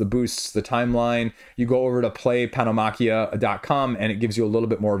worlds, the boosts, the timeline. You go over to playpanomachia.com and it gives you a little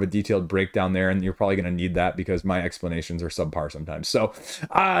bit more of a detailed breakdown there, and you're probably going to need that because my explanations are subpar sometimes. So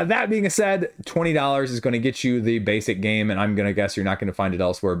that being said, $20 is going to get you the basic game, and I'm going to guess you're not going to find it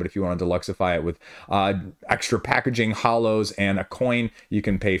elsewhere, but if you want to deluxify it with extra packaging, hollows, and a coin, you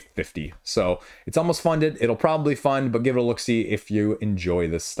can pay $50. So it's almost funded. It'll probably fund, but give it a look-see if you enjoy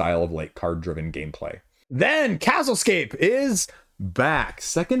this style of like card-driven gameplay. Then Castlescape is back,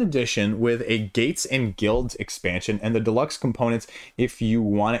 second edition, with a Gates and Guilds expansion and the deluxe components if you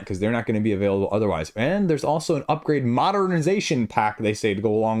want it, because they're not going to be available otherwise. And there's also an upgrade modernization pack, they say, to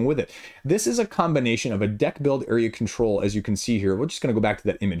go along with it. This is a combination of a deck build, area control, as you can see here. We're just going to go back to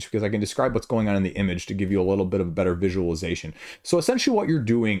that image because I can describe what's going on in the image to give you a little bit of a better visualization. So essentially what you're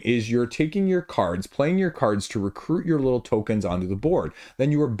doing is you're taking your cards, playing your cards to recruit your little tokens onto the board.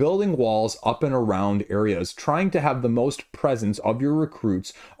 Then you are building walls up and around areas, trying to have the most presence of your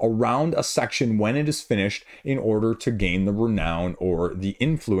recruits around a section when it is finished in order to gain the renown or the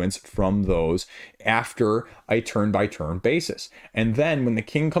influence from those after a turn-by-turn basis. And then when the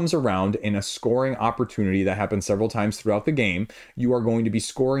king comes around in a scoring opportunity that happens several times throughout the game, you are going to be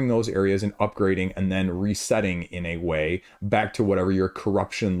scoring those areas and upgrading and then resetting in a way back to whatever your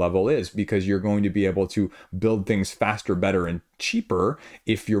corruption level is, because you're going to be able to build things faster, better, and cheaper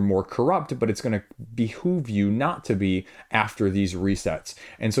if you're more corrupt, but it's going to behoove you not to be after these resets.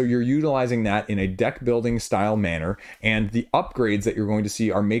 And so you're utilizing that in a deck building style manner, and the upgrades that you're going to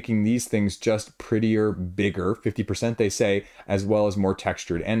see are making these things just prettier, bigger, 50% they say, as well as more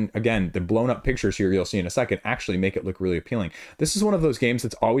textured. And again, the blown up pictures here you'll see in a second actually make it look really appealing. This is one of those games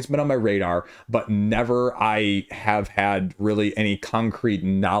that's always been on my radar, but never I have had really any concrete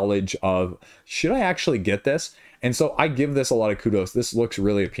knowledge of, should I actually get this? And so I give this a lot of kudos. This looks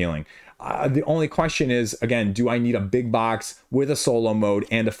really appealing. The only question is, again, do I need a big box with a solo mode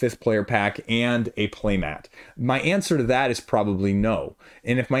and a 5th player pack and a playmat? My answer to that is probably no.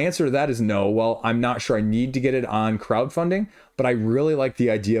 And if my answer to that is no, well, I'm not sure I need to get it on crowdfunding, but I really like the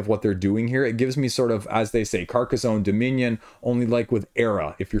idea of what they're doing here. It gives me sort of, as they say, Carcassonne Dominion, only like with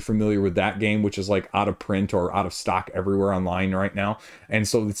Era, if you're familiar with that game, which is like out of print or out of stock everywhere online right now. And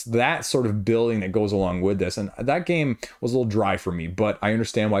so it's that sort of building that goes along with this. And that game was a little dry for me, but I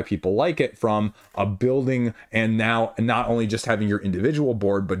understand why people like it, from a building and now not only just having your individual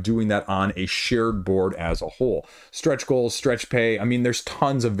board, but doing that on a shared board as a whole. Stretch goals, stretch pay. I mean, there's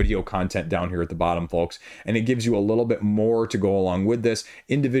tons of video content down here at the bottom, folks, and it gives you a little bit more to go along with this.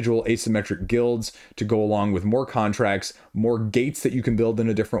 Individual asymmetric guilds to go along with more contracts, more gates that you can build in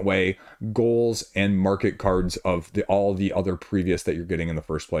a different way, goals, and market cards of all the other previous that you're getting in the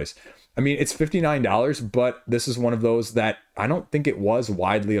first place. I mean, it's $59, but this is one of those that I don't think it was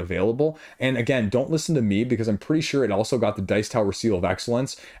widely available. And again, don't listen to me, because I'm pretty sure it also got the Dice Tower Seal of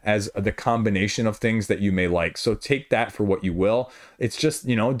Excellence as the combination of things that you may like. So take that for what you will. It's just,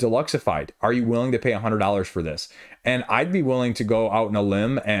 you know, deluxeified. Are you willing to pay $100 for this? And I'd be willing to go out on a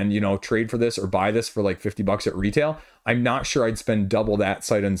limb and, you know, trade for this or buy this for like 50 bucks at retail. I'm not sure I'd spend double that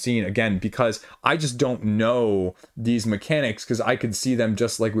sight unseen, again, because I just don't know these mechanics, because I could see them,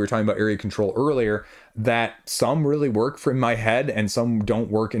 just like we were talking about area control earlier, that some really work for my head and some don't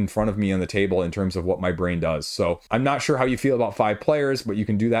work in front of me on the table in terms of what my brain does. So I'm not sure how you feel about 5 players, but you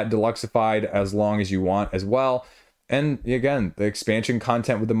can do that deluxeified as long as you want as well. And again, the expansion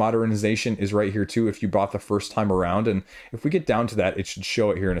content with the modernization is right here too, if you bought the first time around. And if we get down to that, it should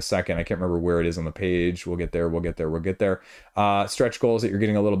show it here in a second. I can't remember where it is on the page. We'll get there, we'll get there, we'll get there. Stretch goals that you're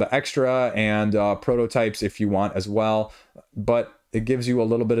getting a little bit extra, and prototypes if you want as well. But it gives you a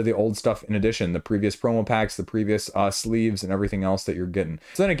little bit of the old stuff in addition, the previous promo packs, the previous sleeves, and everything else that you're getting.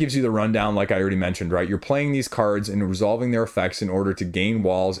 So then it gives you the rundown, like I already mentioned, right? You're playing these cards and resolving their effects in order to gain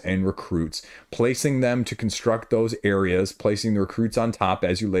walls and recruits, placing them to construct those areas, placing the recruits on top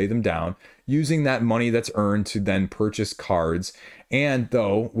as you lay them down, using that money that's earned to then purchase cards. And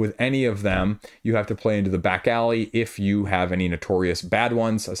though with any of them, you have to play into the back alley if you have any notorious bad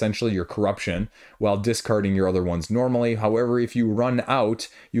ones, essentially your corruption, while discarding your other ones normally. However, if you run out,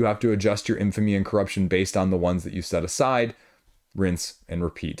 you have to adjust your infamy and corruption based on the ones that you set aside, rinse and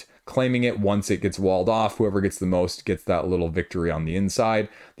repeat. Claiming it once it gets walled off, whoever gets the most gets that little victory on the inside.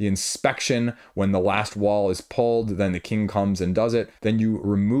 The inspection, when the last wall is pulled, then the king comes and does it. Then you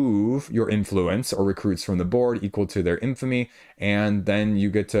remove your influence or recruits from the board equal to their infamy, and then you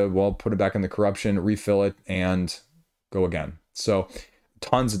get to, well, put it back in the corruption, refill it, and go again. So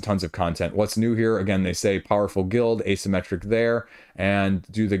tons and tons of content. What's new here? Again, they say powerful guild, asymmetric there, and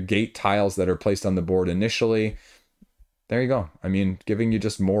do the gate tiles that are placed on the board initially. There you go. I mean, giving you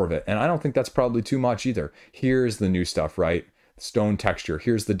just more of it. And I don't think that's probably too much either. Here's the new stuff, right? Stone texture.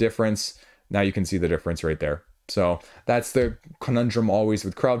 Here's the difference. Now you can see the difference right there. So that's the conundrum always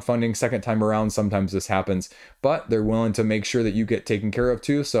with crowdfunding. Second time around, sometimes this happens, but they're willing to make sure that you get taken care of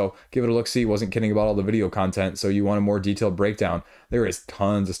too. So give it a look-see. Wasn't kidding about all the video content. So you want a more detailed breakdown. There is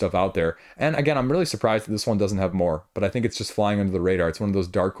tons of stuff out there. And again, I'm really surprised that this one doesn't have more, but I think it's just flying under the radar. It's one of those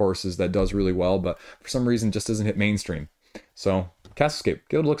dark horses that does really well, but for some reason just doesn't hit mainstream. So Castlescape,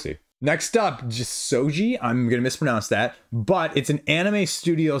 give it a look-see. Next up, Jisoji, I'm going to mispronounce that, but it's an anime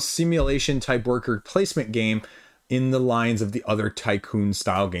studio simulation type worker placement game in the lines of the other tycoon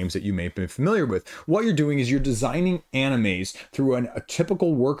style games that you may have been familiar with. What you're doing is you're designing animes through a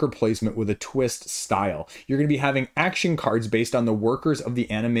typical worker placement with a twist style. You're going to be having action cards based on the workers of the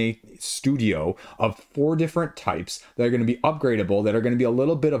anime studio of 4 different types that are going to be upgradable, that are going to be a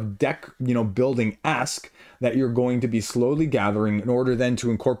little bit of deck, building-esque, that you're going to be slowly gathering in order then to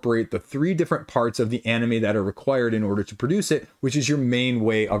incorporate the 3 different parts of the anime that are required in order to produce it, which is your main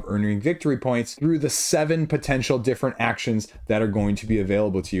way of earning victory points through the 7 potential different actions that are going to be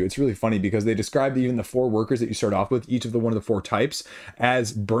available to you. It's really funny because they describe even the 4 workers that you start off with, each of one of the 4 types,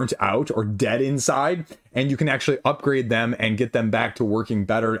 as burnt out or dead inside, and you can actually upgrade them and get them back to working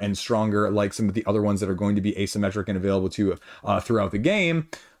better and stronger, like some of the other ones that are going to be asymmetric and available to you throughout the game,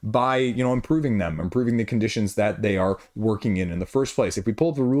 by improving the conditions that they are working in the first place. If we pull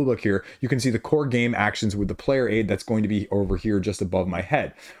up the rulebook here, you can see the core game actions with the player aid that's going to be over here just above my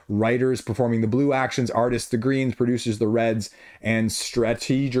head. Writers performing the blue actions, artists the greens, producers the reds, and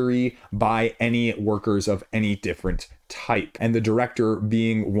strategery by any workers of any different type, and the director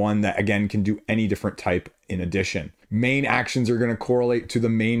being one that again can do any different type in addition. Main actions are going to correlate to the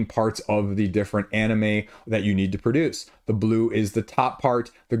main parts of the different anime that you need to produce. The blue is the top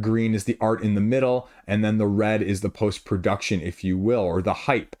part, the green is the art in the middle, and then the red is the post-production, if you will, or the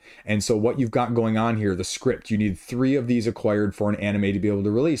hype. And so what you've got going on here, the script, you need 3 of these acquired for an anime to be able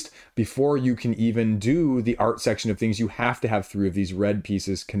to release. Before you can even do the art section of things, you have to have 3 of these red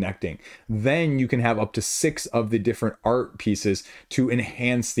pieces connecting. Then you can have up to 6 of the different art pieces to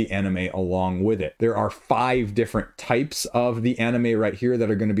enhance the anime along with it. There are 5 different types of the anime right here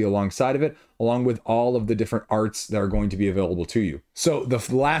that are going to be alongside of it, along with all of the different arts that are going to be available to you. So the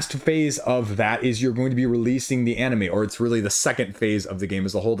last phase of that is you're going to be releasing the anime, or it's really the second phase of the game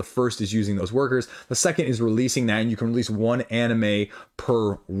as a whole. The first is using those workers. The second is releasing that, and you can release 1 anime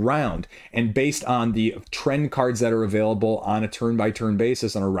per round. And based on the trend cards that are available on a turn-by-turn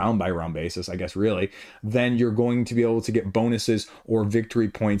basis, on a round-by-round basis, I guess really, then you're going to be able to get bonuses or victory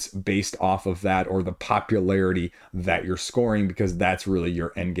points based off of that, or the popularity that you're scoring, because that's really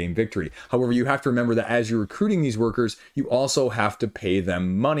your end game victory. However, you have to remember that as you're recruiting these workers, you also have to pay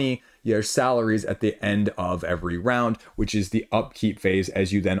them money, your salaries, at the end of every round, which is the upkeep phase,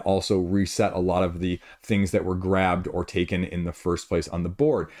 as you then also reset a lot of the things that were grabbed or taken in the first place on the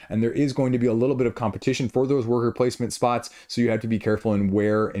board. And there is going to be a little bit of competition for those worker placement spots, so you have to be careful in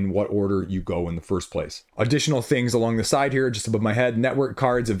where and what order you go in the first place. Additional things along the side here, just above my head: network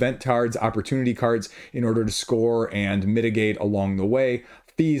cards, event cards, opportunity cards, in order to score and mitigate along the way.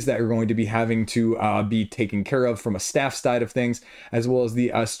 Fees that are going to be having to be taken care of from a staff side of things, as well as the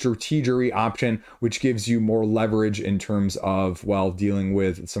strategery option, which gives you more leverage in terms of, well, dealing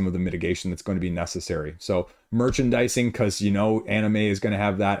with some of the mitigation that's going to be necessary. So merchandising, because anime is going to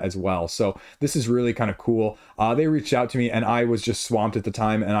have that as well. So this is really kind of cool. They reached out to me and I was just swamped at the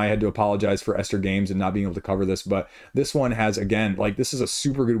time, and I had to apologize for Esther Games and not being able to cover this, but this one has, again, like, this is a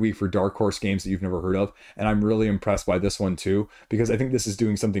super good week for Dark Horse games that you've never heard of, and I'm really impressed by this one too, because I think this is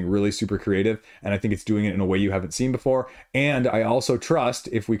doing something really super creative, and I think it's doing it in a way you haven't seen before. And I also trust,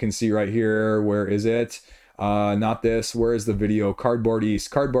 if we can see right here, where is it? Not this. Where is the video? Cardboard East.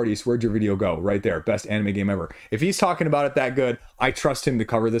 Cardboard East, where'd your video go? Right there. Best anime game ever. If he's talking about it that good, I trust him to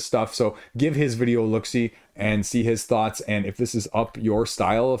cover this stuff. So give his video a look-see and see his thoughts. And if this is up your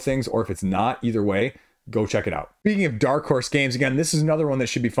style of things, or if it's not, either way, go check it out. Speaking of Dark Horse games, again, this is another one that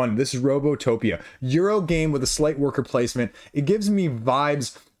should be fun. This is Robotopia. Euro game with a slight worker placement. It gives me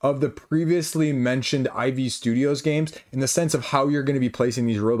vibes of the previously mentioned IV Studios games in the sense of how you're going to be placing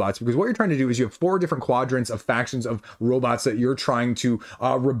these robots, because what you're trying to do is you have 4 different quadrants of factions of robots that you're trying to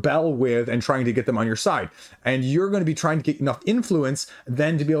rebel with and trying to get them on your side, and you're going to be trying to get enough influence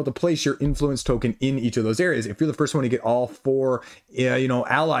then to be able to place your influence token in each of those areas. If you're the first one to get all 4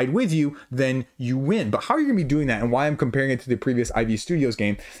 allied with you, then you win. But how you're going to be doing that, and why I'm comparing it to the previous IV Studios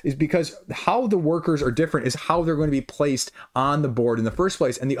game, is because how the workers are different is how they're going to be placed on the board in the first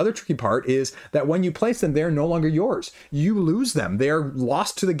place. And the other tricky part is that when you place them, they're no longer yours. You lose them. They are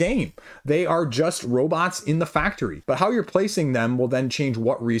lost to the game. They are just robots in the factory. But how you're placing them will then change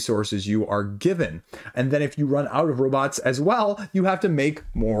what resources you are given. And then if you run out of robots as well, you have to make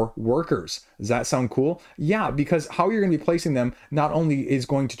more workers. Does that sound cool? Yeah, because how you're going to be placing them not only is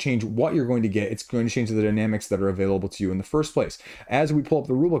going to change what you're going to get, it's going to change the dynamics that are available to you in the first place. As we pull up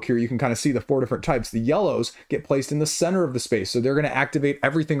the rulebook here, you can kind of see the 4 different types. The yellows get placed in the center of the space, so they're going to activate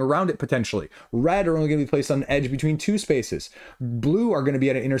everything around it potentially. Red are only going to be placed on the edge between 2 spaces. Blue are going to be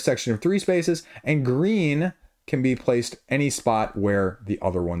at an intersection of 3 spaces, and green can be placed any spot where the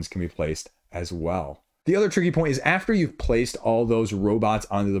other ones can be placed as well. The other tricky point is after you've placed all those robots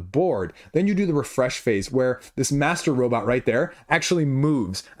onto the board, then you do the refresh phase where this master robot right there actually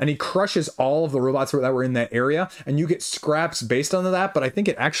moves and he crushes all of the robots that were in that area, and you get scraps based on that. But I think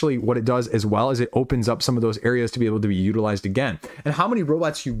it actually, what it does as well is it opens up some of those areas to be able to be utilized again. And how many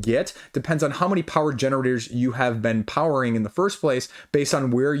robots you get depends on how many power generators you have been powering in the first place based on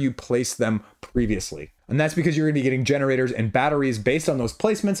where you place them previously. And that's because you're going to be getting generators and batteries based on those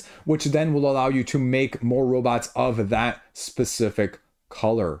placements, which then will allow you to make more robots of that specific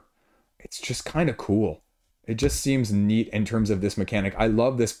color. It's just kind of cool. It just seems neat in terms of this mechanic. I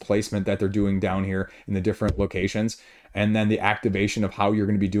love this placement that they're doing down here in the different locations, and then the activation of how you're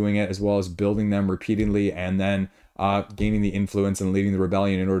going to be doing it, as well as building them repeatedly and then gaining the influence and leading the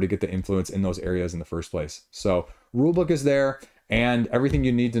rebellion in order to get the influence in those areas in the first place. So rulebook is there. And everything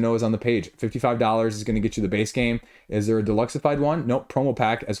you need to know is on the page. $55 is going to get you the base game. Is there a deluxified one? Nope, promo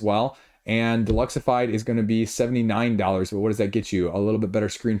pack as well. And deluxified is going to be $79. But what does that get you? A little bit better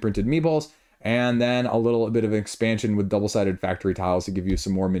screen printed meeples, and then a little bit of an expansion with double-sided factory tiles to give you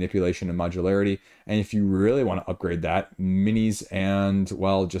some more manipulation and modularity. And if you really want to upgrade that, minis and,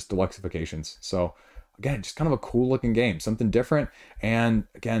 well, just deluxifications. So again, just kind of a cool looking game, something different. And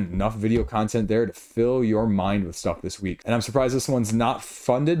again, enough video content there to fill your mind with stuff this week. And I'm surprised this one's not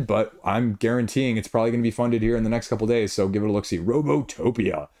funded, but I'm guaranteeing it's probably going to be funded here in the next couple days. So give it a look-see.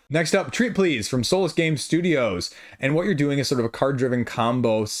 Robotopia. Next up, Treat Please from Solus Game Studios. And what you're doing is sort of a card-driven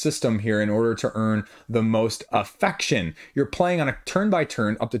combo system here in order to earn the most affection. You're playing on a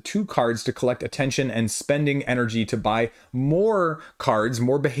turn-by-turn up to 2 cards to collect attention and spending energy to buy more cards,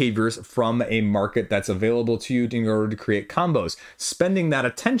 more behaviors from a market that's available to you in order to create combos. Spending that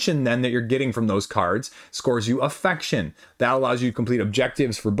attention then that you're getting from those cards scores you affection. That allows you to complete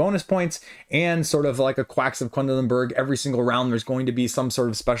objectives for bonus points, and sort of like a Quacks of Quedlinburg, every single round there's going to be some sort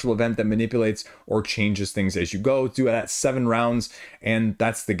of special event that manipulates or changes things as you go. Do that 7 rounds, and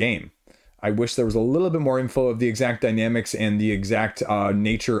that's the game. I wish there was a little bit more info of the exact dynamics and the exact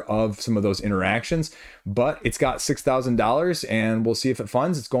nature of some of those interactions, but it's got $6,000 and we'll see if it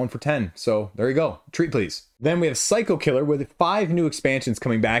funds. It's going for 10. So there you go. Treat Please. Then we have Psycho Killer with 5 new expansions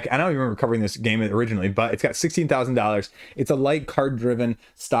coming back. I don't even remember covering this game originally, but it's got $16,000. It's a light card driven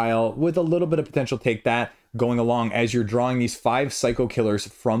style with a little bit of potential take that going along as you're drawing these 5 Psycho Killers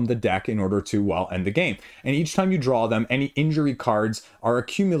from the deck in order to, well, end the game. And each time you draw them, any injury cards are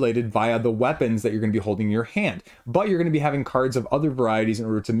accumulated via the weapons that you're going to be holding in your hand. But you're going to be having cards of other varieties in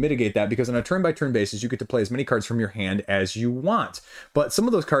order to mitigate that, because on a turn-by-turn basis, you get to play as many cards from your hand as you want. But some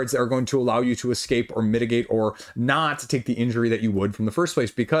of those cards are going to allow you to escape or mitigate or not take the injury that you would from the first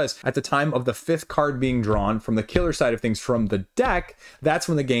place, because at the time of the 5th card being drawn from the killer side of things from the deck, that's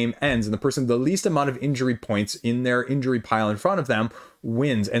when the game ends, and the person with the least amount of injury points in their injury pile in front of them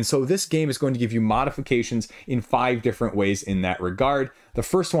wins. And so this game is going to give you modifications in 5 different ways in that regard. The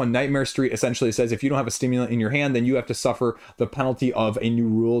first one, Nightmare Street, essentially says if you don't have a stimulant in your hand, then you have to suffer the penalty of a new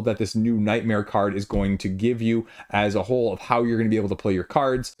rule that this new Nightmare card is going to give you as a whole of how you're going to be able to play your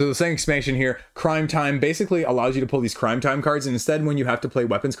cards. So the second expansion here, Crime Time, basically allows you to pull these Crime Time cards, and instead when you have to play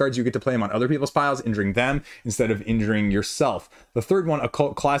weapons cards, you get to play them on other people's piles, injuring them instead of injuring yourself. The third one,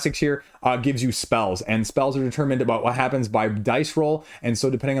 Occult Classics here, gives you spells, and spells are determined about what happens by dice roll. And so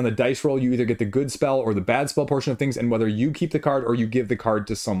depending on the dice roll, you either get the good spell or the bad spell portion of things, and whether you keep the card or you give the card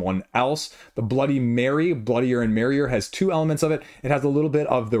to someone else. The Bloody Mary, Bloodier and Merrier, has 2 elements of it. It has a little bit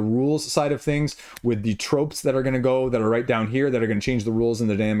of the rules side of things with the tropes that are going to go, that are right down here, that are going to change the rules and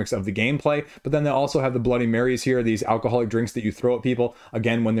the dynamics of the gameplay. But then they also have the Bloody Marys here, these alcoholic drinks that you throw at people.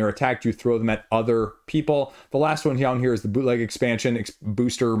 Again, when they're attacked, you throw them at other people. The last one down here is the Bootleg Expansion,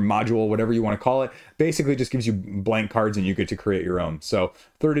 booster, module, whatever you want to call it. Basically just gives you blank cards and you get to create your own. So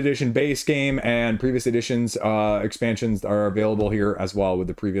 3rd edition base game and previous editions expansions are available here as well, with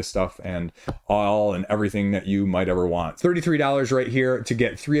the previous stuff and all and everything that you might ever want. $33 right here to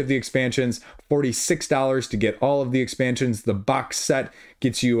get 3 of the expansions, $46 to get all of the expansions. The box set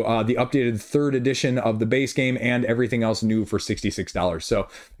gets you the updated 3rd edition of the base game and everything else new for $66. So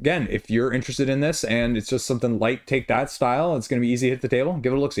again, if you're interested in this and it's just something light, take that style, it's going to be easy to hit the table,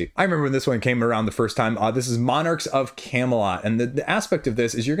 give it a look-see. I remember when this one came around the first time. This is Monarchs of Camelot, and the aspect of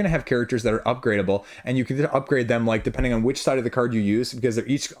this is you're going to have characters that are upgradable, and you can upgrade them like depending on which side of the card you use, because they're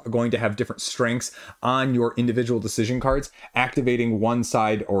each going to have different strengths on your individual decision cards, activating one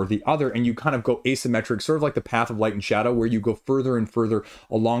side or the other, and you kind of go asymmetric, sort of like the Path of Light and Shadow, where you go further and further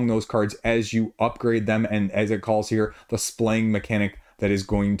along those cards as you upgrade them, and as it calls here, the splaying mechanic, that is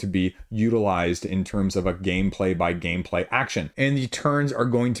going to be utilized in terms of a gameplay by gameplay action. And the turns are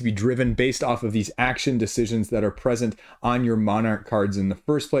going to be driven based off of these action decisions that are present on your monarch cards in the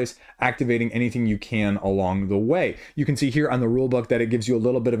first place, activating anything you can along the way. You can see here on the rulebook that it gives you a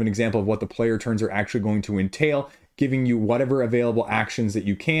little bit of an example of what the player turns are actually going to entail, giving you whatever available actions that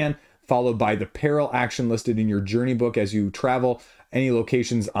you can, followed by the peril action listed in your journey book as you travel, any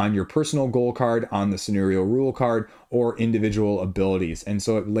locations on your personal goal card, on the scenario rule card, or individual abilities. And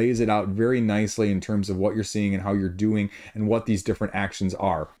so it lays it out very nicely in terms of what you're seeing and how you're doing and what these different actions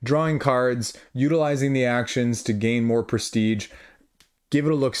are. Drawing cards, utilizing the actions to gain more prestige. Give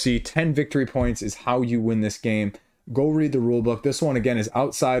it a look-see. 10 victory points is how you win this game. Go read the rulebook. This one, again, is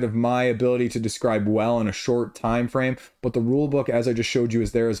outside of my ability to describe well in a short time frame, but the rulebook, as I just showed you,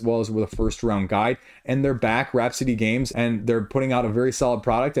 is there as well as with a first round guide. And they're back, Rhapsody Games, and they're putting out a very solid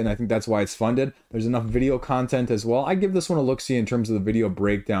product, and I think that's why it's funded. There's enough video content as well. I give this one a look-see in terms of the video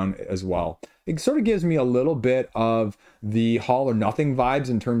breakdown as well. It sort of gives me a little bit of the All or Nothing vibes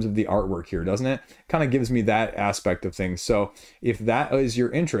in terms of the artwork here, doesn't it? Kind of gives me that aspect of things. So if that is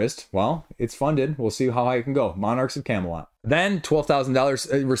your interest, well, it's funded. We'll see how high it can go. Monarchs of Camelot. Then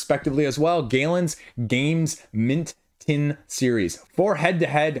 $12,000 respectively as well. Galen's Games Mint Tin Series. 4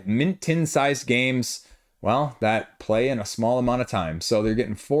 head-to-head mint tin sized games, well, that play in a small amount of time. So they're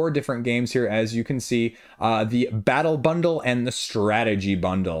getting 4 different games here, as you can see, the battle bundle and the strategy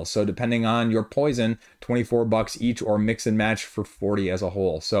bundle. So depending on your poison, 24 bucks each, or mix and match for 40 as a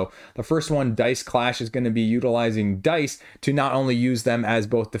whole. So the first one, Dice Clash, is going to be utilizing dice to not only use them as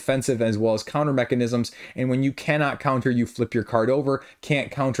both defensive as well as counter mechanisms. And when you cannot counter, you flip your card over.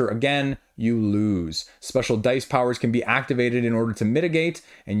 Can't counter again, you lose. Special dice powers can be activated in order to mitigate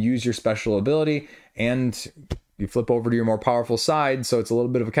and use your special ability, and you flip over to your more powerful side, so it's a little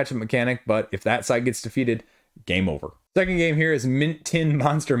bit of a catch-up mechanic, but if that side gets defeated, game over. Second game here is Mint Tin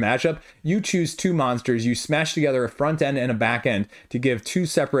Monster Mashup. You choose 2 monsters, you smash together a front end and a back end to give 2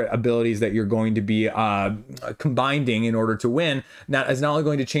 separate abilities that you're going to be combining in order to win. That is not only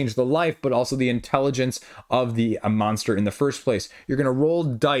going to change the life, but also the intelligence of the monster in the first place. You're going to roll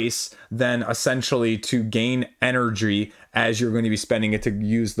dice then essentially to gain energy as you're going to be spending it to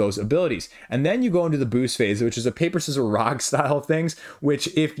use those abilities. And then you go into the boost phase, which is a paper, scissors, rock style things, which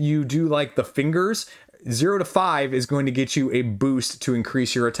if you do like the fingers, 0 to 5 is going to get you a boost to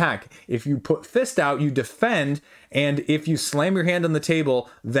increase your attack. If you put fist out, you defend, and if you slam your hand on the table,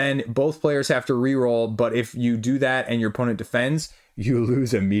 then both players have to reroll, but if you do that and your opponent defends, you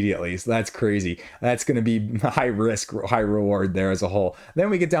lose immediately. So that's crazy. That's going to be high risk, high reward there as a whole.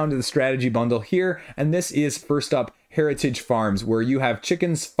 Then we get down to the strategy bundle here, and this is first up Heritage Farms, where you have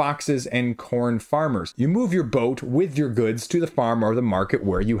chickens, foxes, and corn farmers. You move your boat with your goods to the farm or the market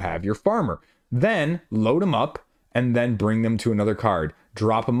where you have your farmer. Then load them up and then bring them to another card.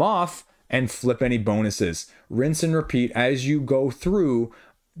 Drop them off and flip any bonuses. Rinse and repeat as you go through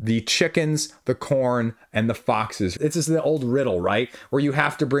the chickens, the corn, and the foxes. This is the old riddle, right? Where you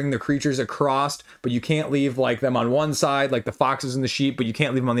have to bring the creatures across, but you can't leave like them on one side, like the foxes and the sheep, but you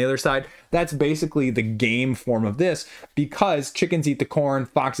can't leave them on the other side. That's basically the game form of this, because chickens eat the corn,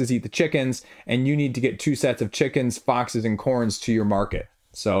 foxes eat the chickens, and you need to get 2 sets of chickens, foxes, and corns to your market.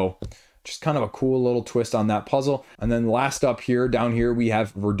 So just kind of a cool little twist on that puzzle. And then last up here, down here, we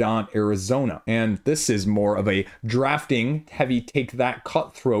have Verdant, Arizona. And this is more of a drafting, heavy take that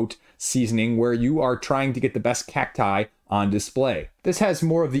cutthroat seasoning where you are trying to get the best cacti on display. This has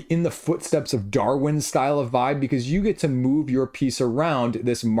more of the in the footsteps of Darwin style of vibe, because you get to move your piece around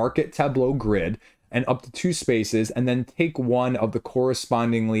this market tableau grid and up to 2 spaces, and then take one of the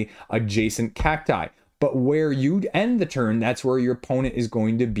correspondingly adjacent cacti. But where you end the turn, that's where your opponent is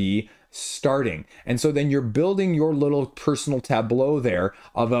going to be starting. And so then you're building your little personal tableau there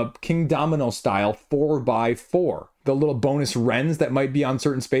of a King Domino style 4x4. The little bonus wrens that might be on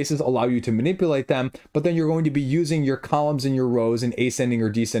certain spaces allow you to manipulate them, but then you're going to be using your columns and your rows in ascending or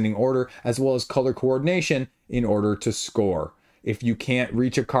descending order, as well as color coordination in order to score. If you can't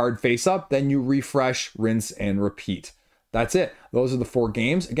reach a card face up, then you refresh, rinse, and repeat. That's it. Those are the 4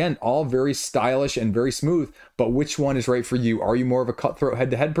 games. Again, all very stylish and very smooth, but which one is right for you? Are you more of a cutthroat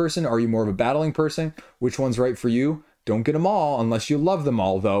head-to-head person? Are you more of a battling person? Which one's right for you? Don't get them all unless you love them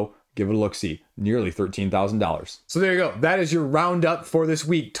all, though. Give it a look-see. Nearly $13,000. So there you go. That is your roundup for this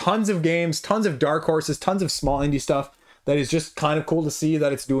week. Tons of games, tons of dark horses, tons of small indie stuff. That is just kind of cool to see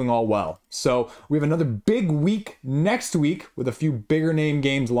that it's doing all well. So we have another big week next week with a few bigger name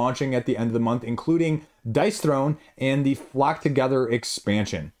games launching at the end of the month, including Dice Throne and the Flock Together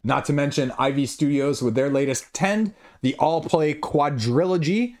expansion. Not to mention Ivy Studios with their latest 10, the All Play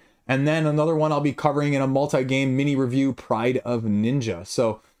Quadrilogy, And then another one I'll be covering in a multi-game mini review, Pride of Ninja.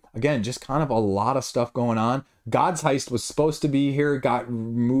 So again, just kind of a lot of stuff going on. God's Heist was supposed to be here, got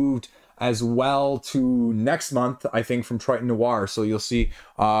moved as well to next month, I think, from Triton Noir. So you'll see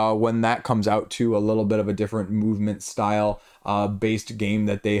when that comes out to a little bit of a different movement style based game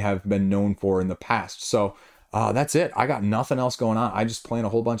that they have been known for in the past. So that's it. I got nothing else going on. I just playing a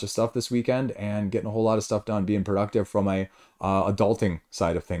whole bunch of stuff this weekend and getting a whole lot of stuff done, being productive from a adulting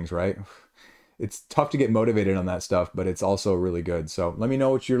side of things, right? It's tough to get motivated on that stuff, but it's also really good. So let me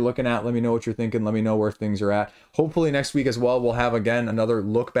know what you're looking at. Let me know what you're thinking. Let me know where things are at. Hopefully next week as well, we'll have again another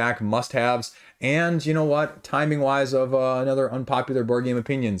look back must-haves. And you know what? Timing-wise of another unpopular board game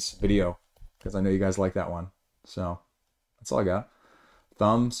opinions video, because I know you guys like that one. So that's all I got.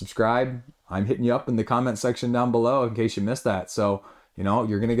 Thumb, subscribe. I'm hitting you up in the comment section down below in case you missed that. So, you know,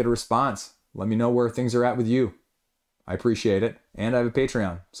 you're going to get a response. Let me know where things are at with you. I appreciate it. And I have a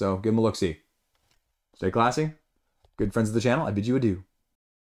Patreon, so give them a look-see. Stay classy. Good friends of the channel, I bid you adieu.